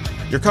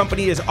 Your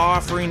company is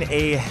offering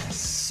a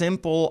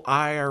simple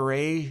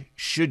IRA.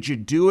 Should you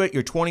do it?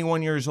 You're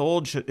 21 years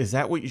old. Is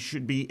that what you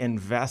should be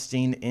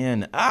investing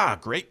in?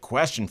 Great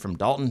question from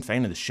Dalton,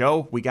 fan of the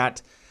show. We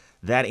got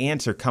that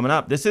answer coming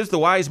up. This is the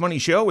Wise Money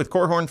Show with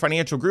Korhorn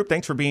Financial Group.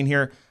 Thanks for being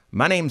here.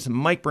 My name's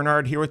Mike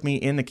Bernard. Here with me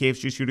in the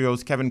KFG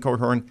studios, Kevin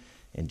Korhorn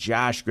and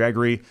Josh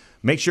Gregory.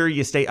 Make sure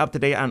you stay up to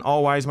date on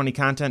all Wise Money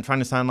content.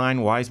 Find us online,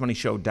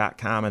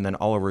 wisemoneyshow.com, and then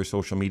all over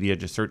social media.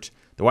 Just search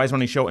The Wise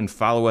Money Show and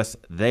follow us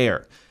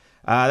there.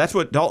 That's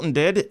what Dalton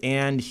did,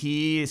 and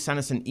he sent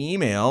us an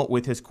email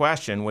with his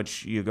question,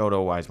 which you go to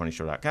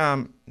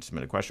wisemoneyshow.com,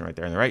 submit a question right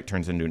there on the right,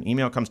 turns into an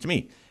email, comes to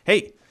me.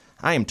 Hey,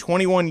 I am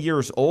 21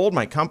 years old.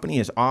 My company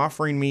is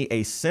offering me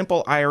a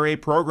simple IRA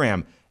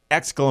program! !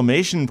 That's what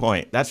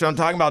I'm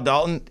talking about,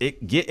 Dalton.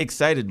 Get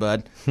excited,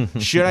 bud.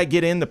 Should I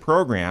get in the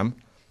program?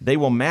 They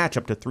will match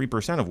up to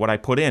 3% of what I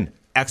put in! !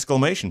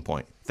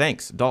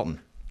 Thanks, Dalton.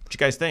 What you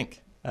guys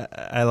think?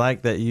 I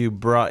like that you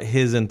brought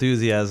his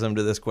enthusiasm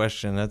to this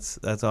question.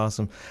 That's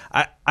awesome.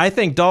 I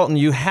think, Dalton,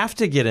 you have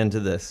to get into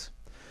this.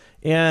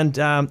 And,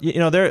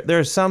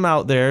 there's some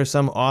out there,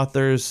 some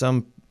authors,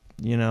 some,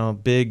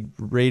 big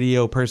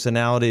radio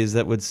personalities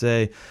that would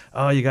say,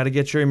 oh, you got to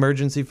get your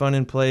emergency fund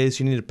in place.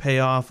 You need to pay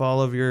off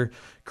all of your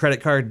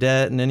credit card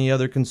debt and any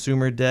other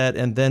consumer debt,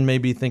 and then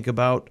maybe think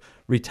about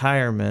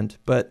retirement.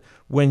 But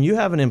when you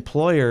have an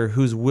employer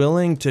who's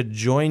willing to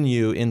join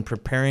you in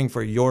preparing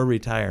for your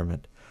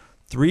retirement,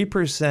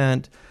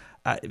 3%,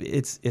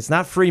 it's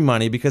not free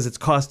money because it's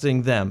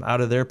costing them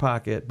out of their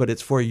pocket, but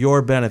it's for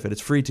your benefit.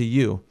 It's free to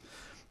you.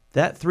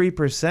 That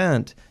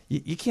 3%,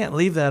 you can't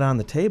leave that on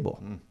the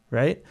table,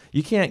 right?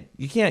 You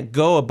can't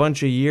go a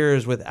bunch of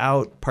years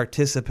without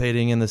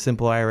participating in the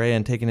simple IRA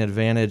and taking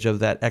advantage of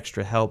that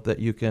extra help that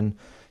you can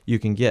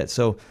get.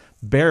 So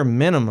bare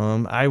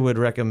minimum, I would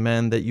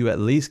recommend that you at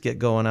least get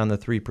going on the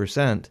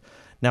 3%.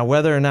 Now,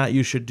 whether or not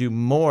you should do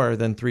more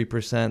than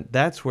 3%,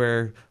 that's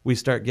where we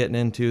start getting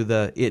into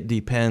the it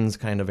depends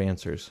kind of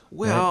answers.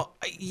 Well,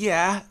 right?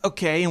 Yeah,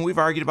 okay, and we've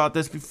argued about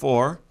this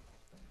before.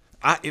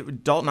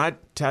 Dalton, I'd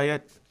tell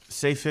you,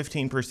 say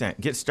 15%.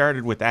 Get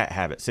started with that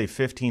habit. Say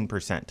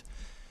 15%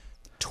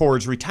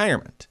 towards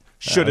retirement.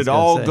 Should it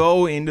all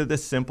go into the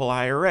simple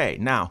IRA?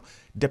 Now,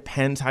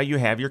 depends how you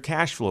have your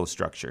cash flow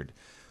structured.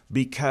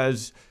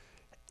 Because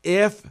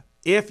if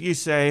you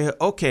say,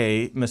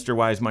 okay, Mr.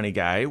 Wise Money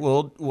Guy,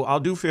 well,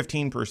 I'll do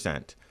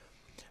 15%,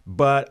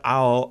 but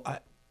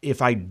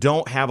if I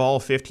don't have all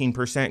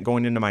 15%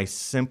 going into my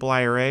simple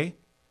IRA,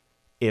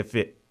 if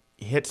it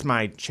hits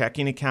my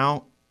checking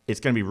account, it's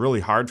going to be really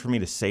hard for me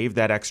to save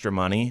that extra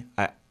money.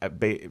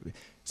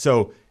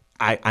 So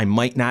I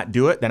might not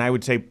do it. Then I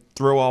would say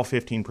throw all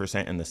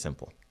 15% in the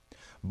simple.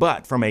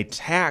 But from a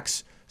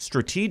tax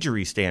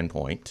strategery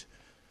standpoint,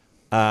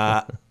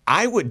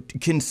 I would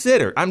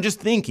consider, I'm just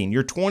thinking,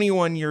 you're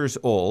 21 years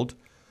old.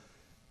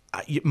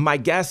 My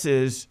guess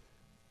is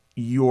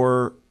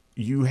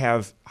you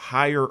have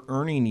higher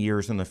earning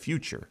years in the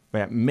future.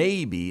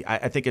 Maybe,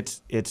 I think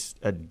it's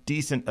a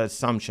decent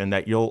assumption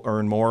that you'll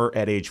earn more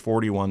at age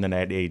 41 than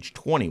at age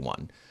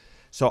 21.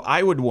 So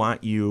I would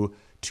want you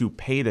to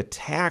pay the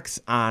tax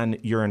on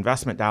your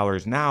investment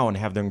dollars now and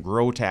have them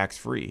grow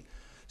tax-free.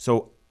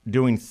 So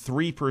doing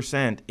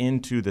 3%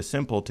 into the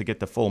simple to get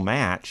the full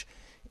match,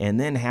 and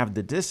then have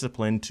the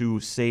discipline to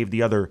save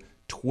the other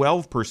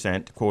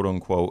 12%, quote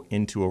unquote,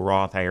 into a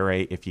Roth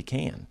IRA if you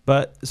can.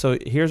 But so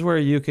here's where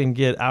you can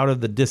get out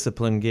of the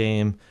discipline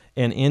game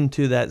and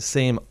into that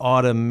same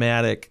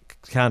automatic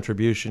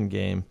contribution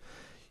game.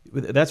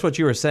 That's what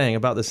you were saying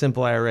about the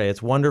simple IRA.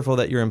 It's wonderful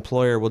that your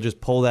employer will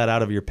just pull that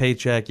out of your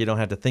paycheck. You don't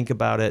have to think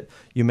about it.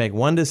 You make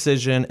one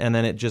decision and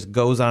then it just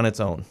goes on its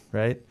own,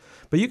 right?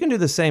 But you can do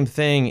the same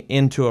thing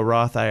into a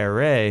Roth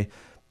IRA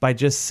by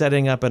just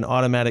setting up an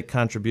automatic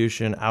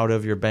contribution out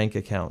of your bank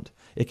account.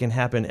 It can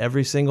happen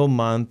every single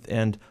month,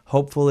 and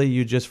hopefully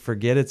you just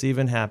forget it's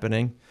even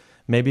happening.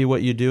 Maybe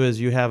what you do is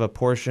you have a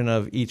portion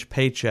of each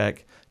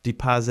paycheck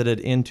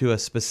deposited into a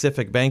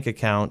specific bank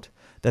account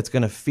that's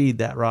going to feed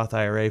that Roth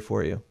IRA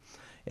for you.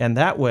 And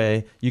that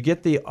way, you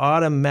get the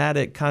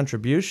automatic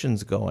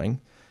contributions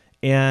going,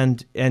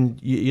 and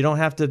you don't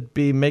have to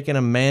be making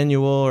a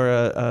manual or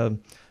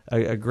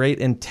a great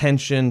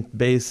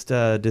intention-based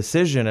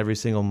decision every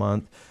single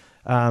month.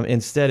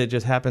 Instead, it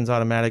just happens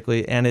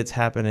automatically, and it's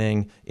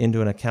happening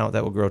into an account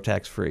that will grow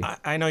tax-free.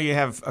 I know you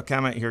have a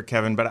comment here,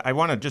 Kevin, but I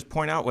want to just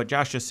point out what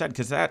Josh just said,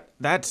 because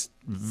that's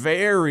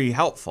very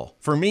helpful.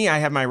 For me, I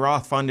have my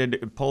Roth funded.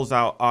 It pulls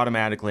out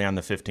automatically on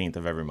the 15th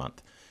of every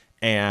month,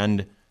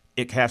 and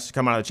it has to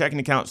come out of the checking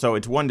account. So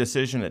it's one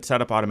decision. It's set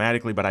up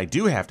automatically, but I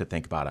do have to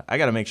think about it. I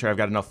got to make sure I've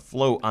got enough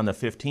float on the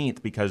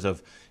 15th because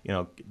of,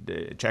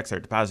 checks are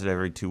deposited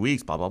every 2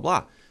 weeks, blah, blah,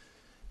 blah.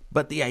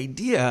 But the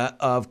idea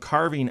of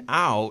carving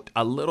out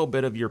a little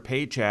bit of your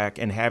paycheck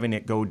and having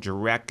it go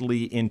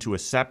directly into a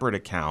separate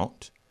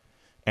account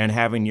and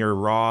having your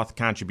Roth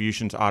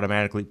contributions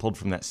automatically pulled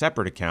from that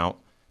separate account,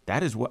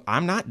 that is what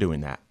I'm not doing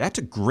that. That's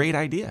a great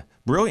idea.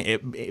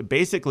 Brilliant. It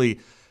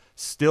basically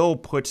still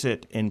puts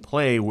it in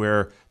play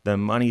where the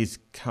money's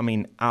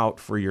coming out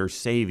for your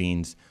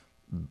savings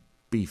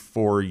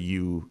before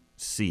you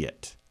see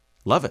it.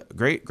 Love it.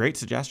 Great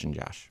suggestion,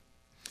 Josh.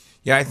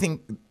 Yeah, I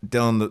think,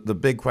 Dylan, the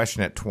big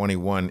question at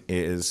 21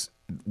 is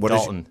what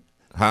Dalton.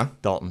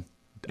 Dalton.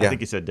 Yeah. I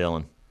think you said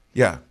Dylan.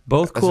 Yeah.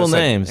 Both cool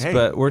names, hey,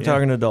 but we're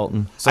talking to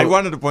Dalton. I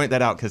wanted to point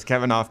that out because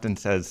Kevin often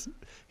says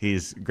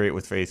he's great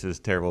with faces,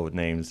 terrible with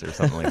names, or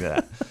something like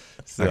that.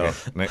 So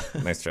okay.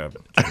 Nice job.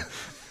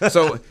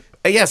 So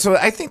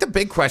I think the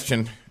big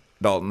question,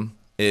 Dalton,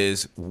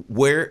 is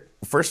where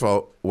first of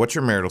all, what's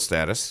your marital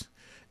status,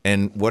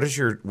 and what is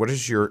your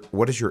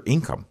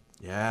income?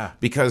 Yeah.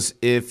 Because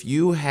if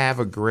you have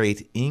a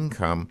great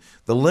income,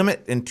 the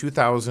limit in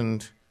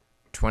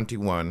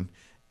 2021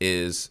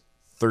 is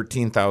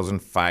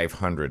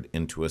 $13,500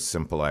 into a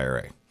simple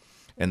IRA.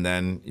 And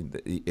then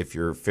if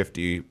you're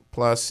 50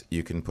 plus,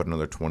 you can put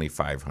another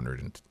 $2,500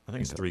 into. I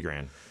think it's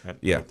 $3,000.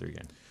 Yeah.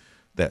 $3,000.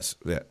 That's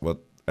that.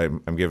 Well,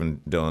 I'm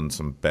giving Dylan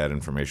some bad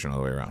information all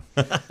the way around.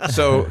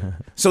 So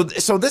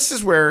this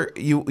is where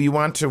you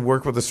want to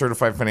work with a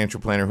certified financial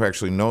planner who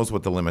actually knows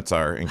what the limits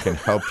are and can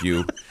help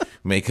you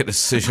make a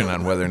decision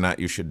on whether or not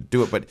you should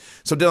do it. But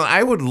so Dylan,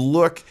 I would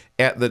look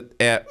at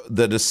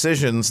the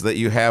decisions that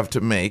you have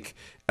to make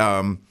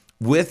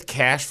with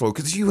cash flow,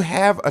 because you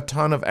have a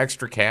ton of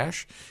extra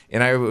cash,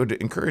 and I would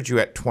encourage you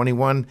at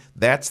 21.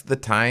 That's the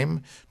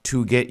time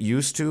to get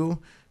used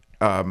to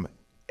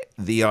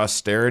the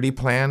austerity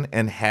plan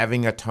and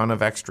having a ton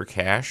of extra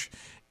cash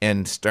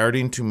and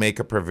starting to make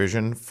a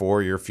provision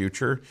for your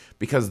future,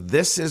 because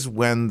this is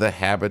when the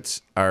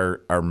habits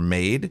are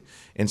made.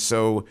 And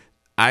so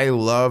I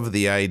love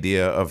the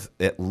idea of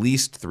at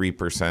least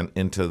 3%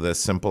 into the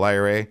simple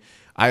IRA.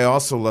 I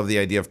also love the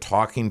idea of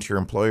talking to your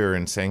employer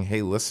and saying,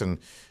 hey, listen,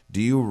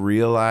 do you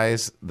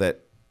realize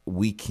that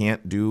we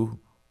can't do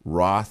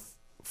Roth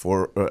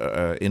for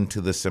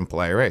into the simple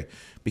IRA?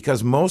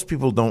 Because most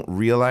people don't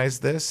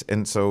realize this,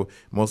 and so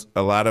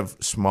a lot of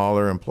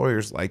smaller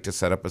employers like to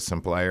set up a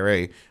simple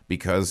IRA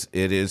because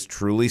it is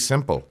truly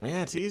simple.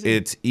 Yeah, it's easy.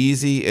 It's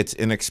easy. It's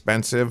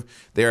inexpensive.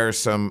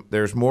 There's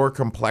more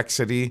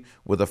complexity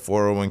with a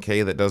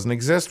 401k that doesn't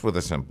exist with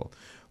a simple,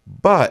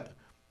 but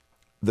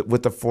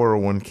with the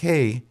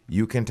 401k,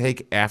 you can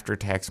take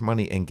after-tax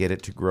money and get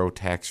it to grow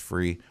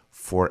tax-free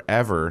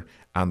forever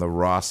on the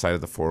Roth side of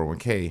the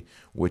 401k,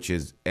 which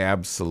is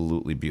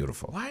absolutely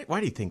beautiful. Why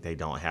do you think they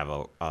don't have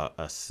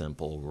a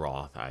simple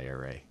Roth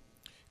IRA?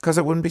 Because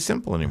it wouldn't be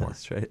simple anymore.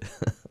 That's right.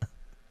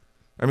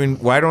 I mean,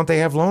 why don't they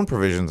have loan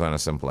provisions on a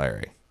simple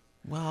IRA?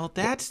 Well,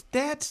 that's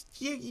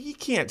you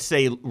can't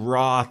say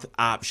Roth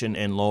option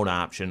and loan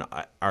option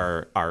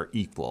are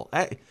equal.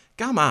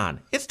 Come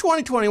on. It's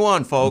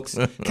 2021, folks.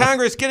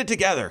 Congress, get it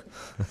together.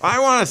 I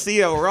want to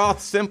see a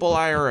Roth simple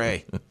IRA.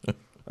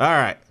 All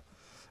right.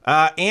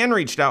 Ann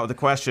reached out with a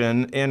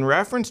question in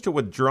reference to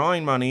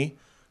withdrawing money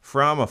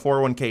from a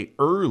 401k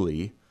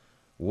early.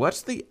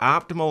 What's the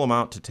optimal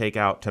amount to take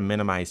out to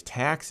minimize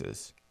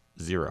taxes?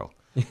 0.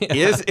 Yeah.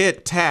 Is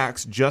it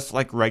taxed just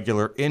like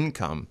regular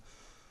income?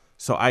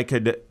 So I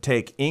could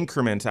take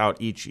increments out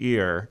each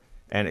year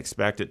and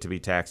expect it to be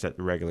taxed at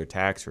the regular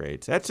tax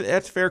rates. That's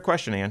a fair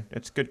question, Ann.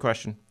 It's a good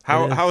question.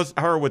 How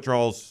are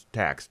withdrawals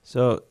taxed?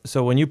 So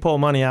when you pull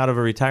money out of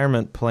a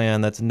retirement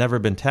plan that's never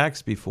been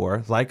taxed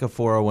before, like a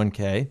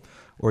 401k,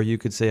 or you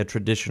could say a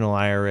traditional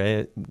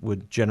IRA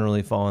would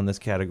generally fall in this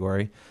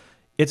category,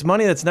 it's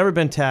money that's never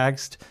been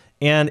taxed,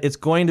 and it's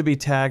going to be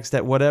taxed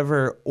at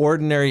whatever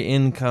ordinary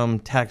income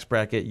tax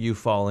bracket you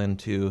fall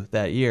into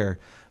that year.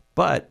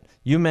 But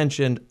you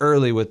mentioned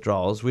early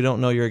withdrawals. We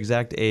don't know your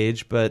exact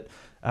age, but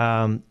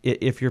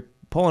if you're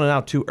pulling it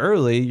out too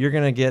early, you're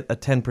going to get a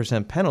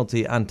 10%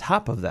 penalty on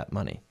top of that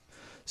money.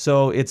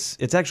 So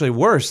it's actually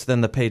worse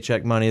than the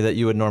paycheck money that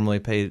you would normally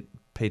pay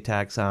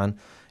tax on.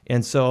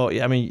 And so,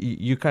 I mean,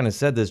 you kind of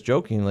said this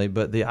jokingly,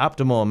 but the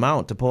optimal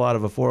amount to pull out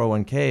of a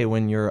 401k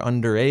when you're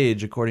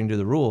underage, according to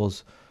the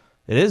rules,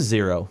 it is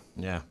 0.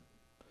 Yeah.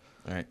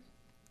 All right.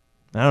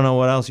 I don't know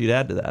what else you'd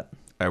add to that.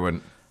 I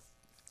wouldn't.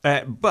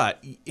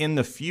 But in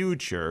the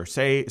future,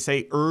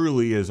 say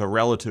early is a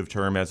relative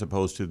term as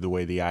opposed to the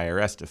way the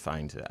IRS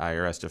defines it.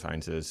 IRS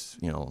defines it as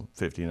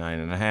 59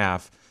 and a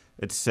half.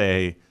 It's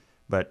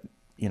but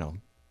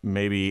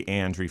maybe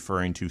Ann's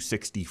referring to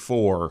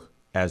 64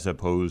 as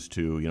opposed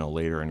to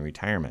later in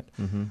retirement.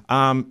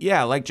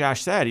 Mm-hmm. Like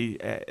Josh said,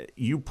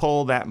 you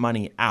pull that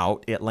money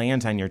out, it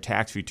lands on your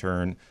tax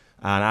return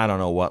on I don't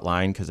know what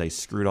line because they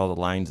screwed all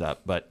the lines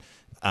up, but.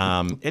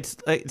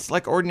 It's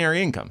like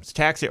ordinary income. It's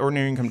taxed at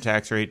ordinary income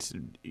tax rates.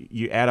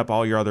 You add up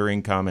all your other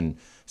income and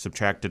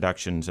subtract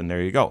deductions, and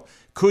there you go.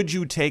 Could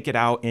you take it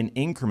out in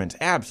increments?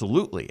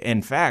 Absolutely.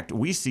 In fact,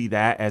 we see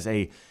that as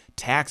a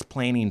tax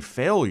planning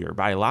failure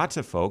by lots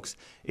of folks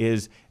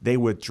is they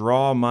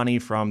withdraw money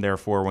from their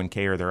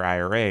 401k or their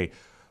IRA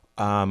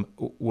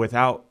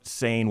without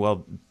saying,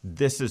 well,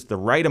 this is the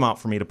right amount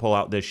for me to pull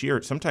out this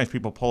year. Sometimes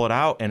people pull it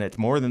out, and it's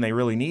more than they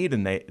really need,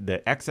 and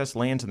the excess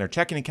lands in their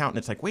checking account, and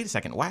it's like, wait a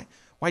second,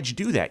 why'd you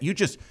do that? You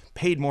just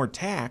paid more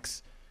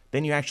tax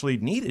than you actually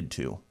needed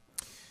to.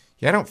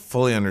 Yeah, I don't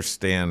fully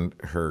understand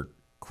her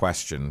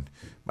question.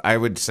 I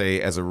would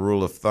say, as a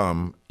rule of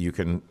thumb, you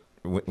can,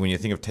 when you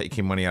think of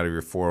taking money out of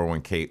your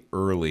 401k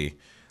early,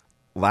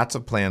 lots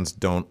of plans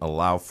don't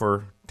allow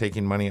for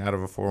taking money out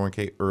of a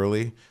 401k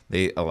early.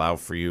 They allow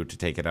for you to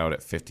take it out at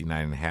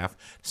 59.5.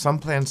 Some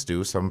plans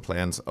do. Some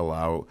plans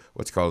allow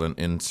what's called an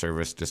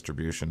in-service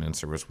distribution,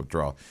 in-service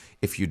withdrawal.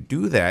 If you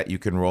do that, you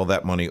can roll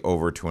that money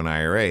over to an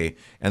IRA,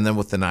 and then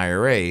with an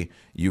IRA,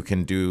 you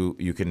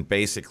can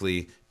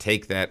basically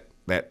take that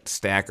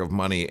stack of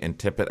money and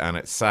tip it on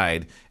its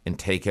side and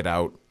take it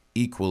out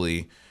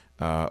equally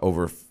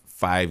over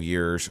 5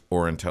 years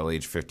or until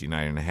age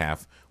 59 and a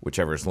half,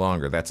 whichever is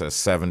longer. That's a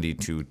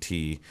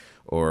 72T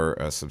or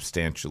a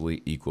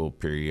substantially equal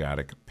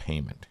periodic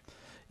payment.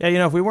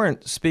 Yeah, if we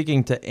weren't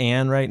speaking to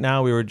Ann right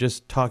now, we were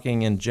just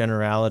talking in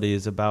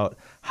generalities about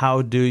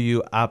how do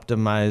you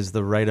optimize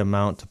the right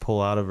amount to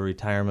pull out of a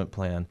retirement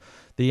plan.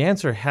 The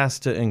answer has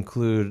to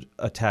include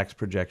a tax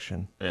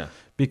projection. Yeah.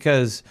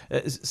 Because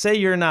say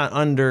you're not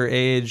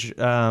underage,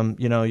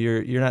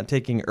 you're not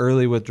taking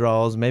early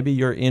withdrawals. Maybe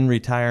you're in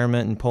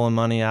retirement and pulling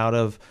money out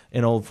of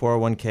an old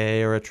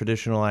 401k or a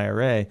traditional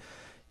IRA.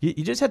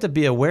 You just have to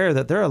be aware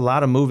that there are a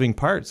lot of moving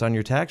parts on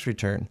your tax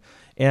return.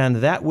 And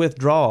that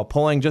withdrawal,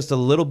 pulling just a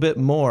little bit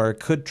more,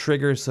 could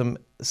trigger some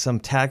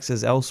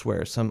taxes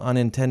elsewhere, some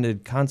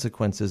unintended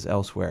consequences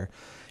elsewhere.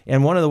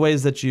 And one of the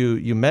ways that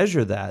you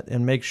measure that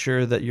and make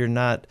sure that you're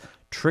not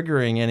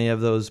triggering any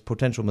of those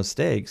potential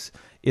mistakes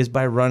is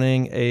by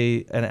running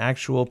an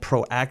actual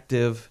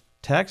proactive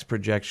tax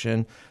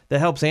projection that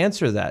helps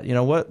answer that.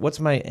 What's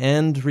my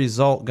end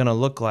result going to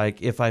look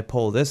like if I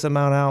pull this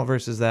amount out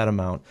versus that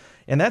amount?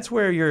 And that's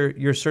where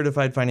your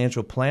certified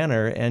financial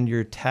planner and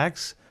your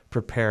tax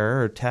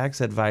preparer or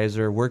tax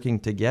advisor working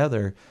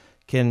together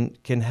can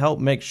help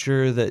make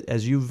sure that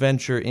as you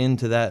venture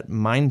into that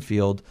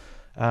minefield,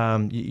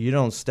 you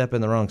don't step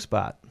in the wrong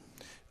spot.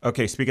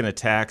 Okay, speaking of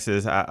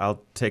taxes,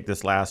 I'll take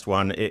this last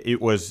one.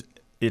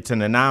 It's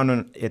an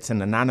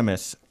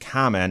anonymous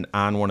comment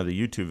on one of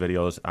the YouTube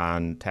videos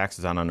on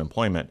taxes on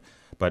unemployment,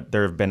 but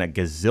there have been a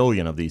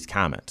gazillion of these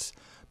comments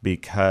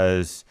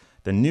because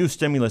the new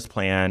stimulus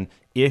plan,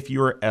 if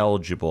you're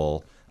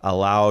eligible,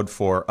 allowed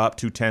for up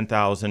to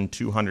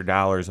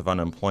 $10,200 of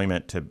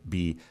unemployment to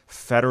be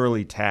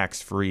federally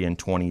tax-free in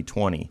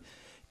 2020.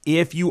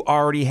 If you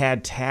already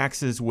had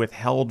taxes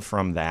withheld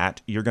from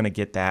that, you're going to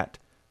get that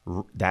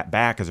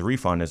back as a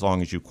refund as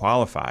long as you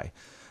qualify.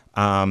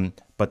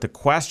 But the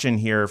question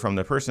here from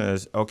the person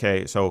is,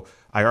 okay, so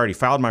I already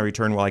filed my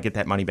return. Will I get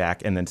that money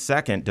back? And then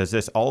second, does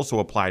this also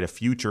apply to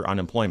future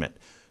unemployment?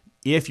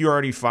 If you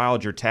already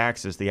filed your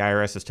taxes, the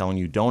IRS is telling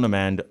you don't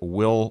amend,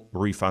 we'll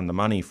refund the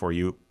money for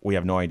you. We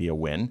have no idea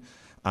when.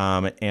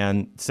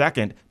 And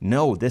second,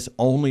 no, this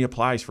only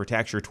applies for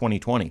tax year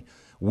 2020.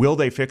 Will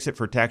they fix it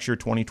for tax year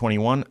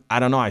 2021? I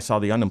don't know. I saw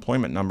the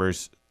unemployment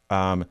numbers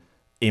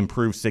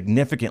improve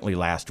significantly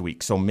last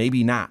week, so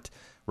maybe not.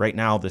 Right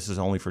now, this is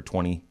only for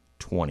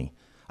 2020.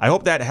 I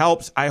hope that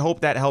helps. I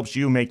hope that helps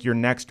you make your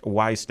next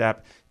wise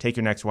step, take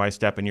your next wise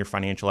step in your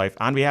financial life.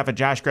 On behalf of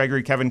Josh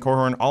Gregory, Kevin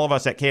Korhorn, all of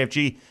us at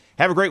KFG,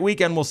 have a great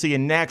weekend. We'll see you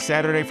next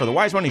Saturday for the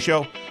Wise Money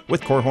Show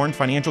with Korhorn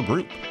Financial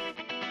Group.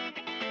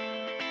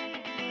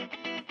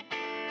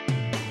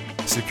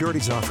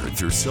 Securities offered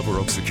through Silver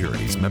Oak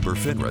Securities, member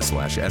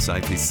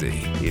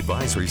FINRA/SIPC.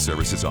 Advisory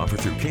services offered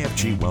through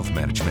KFG Wealth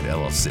Management,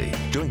 LLC.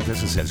 Doing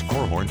business as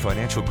Korhorn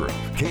Financial Group.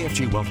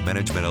 KFG Wealth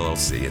Management,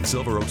 LLC and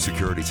Silver Oak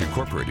Securities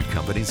Incorporated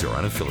companies are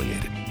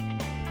unaffiliated.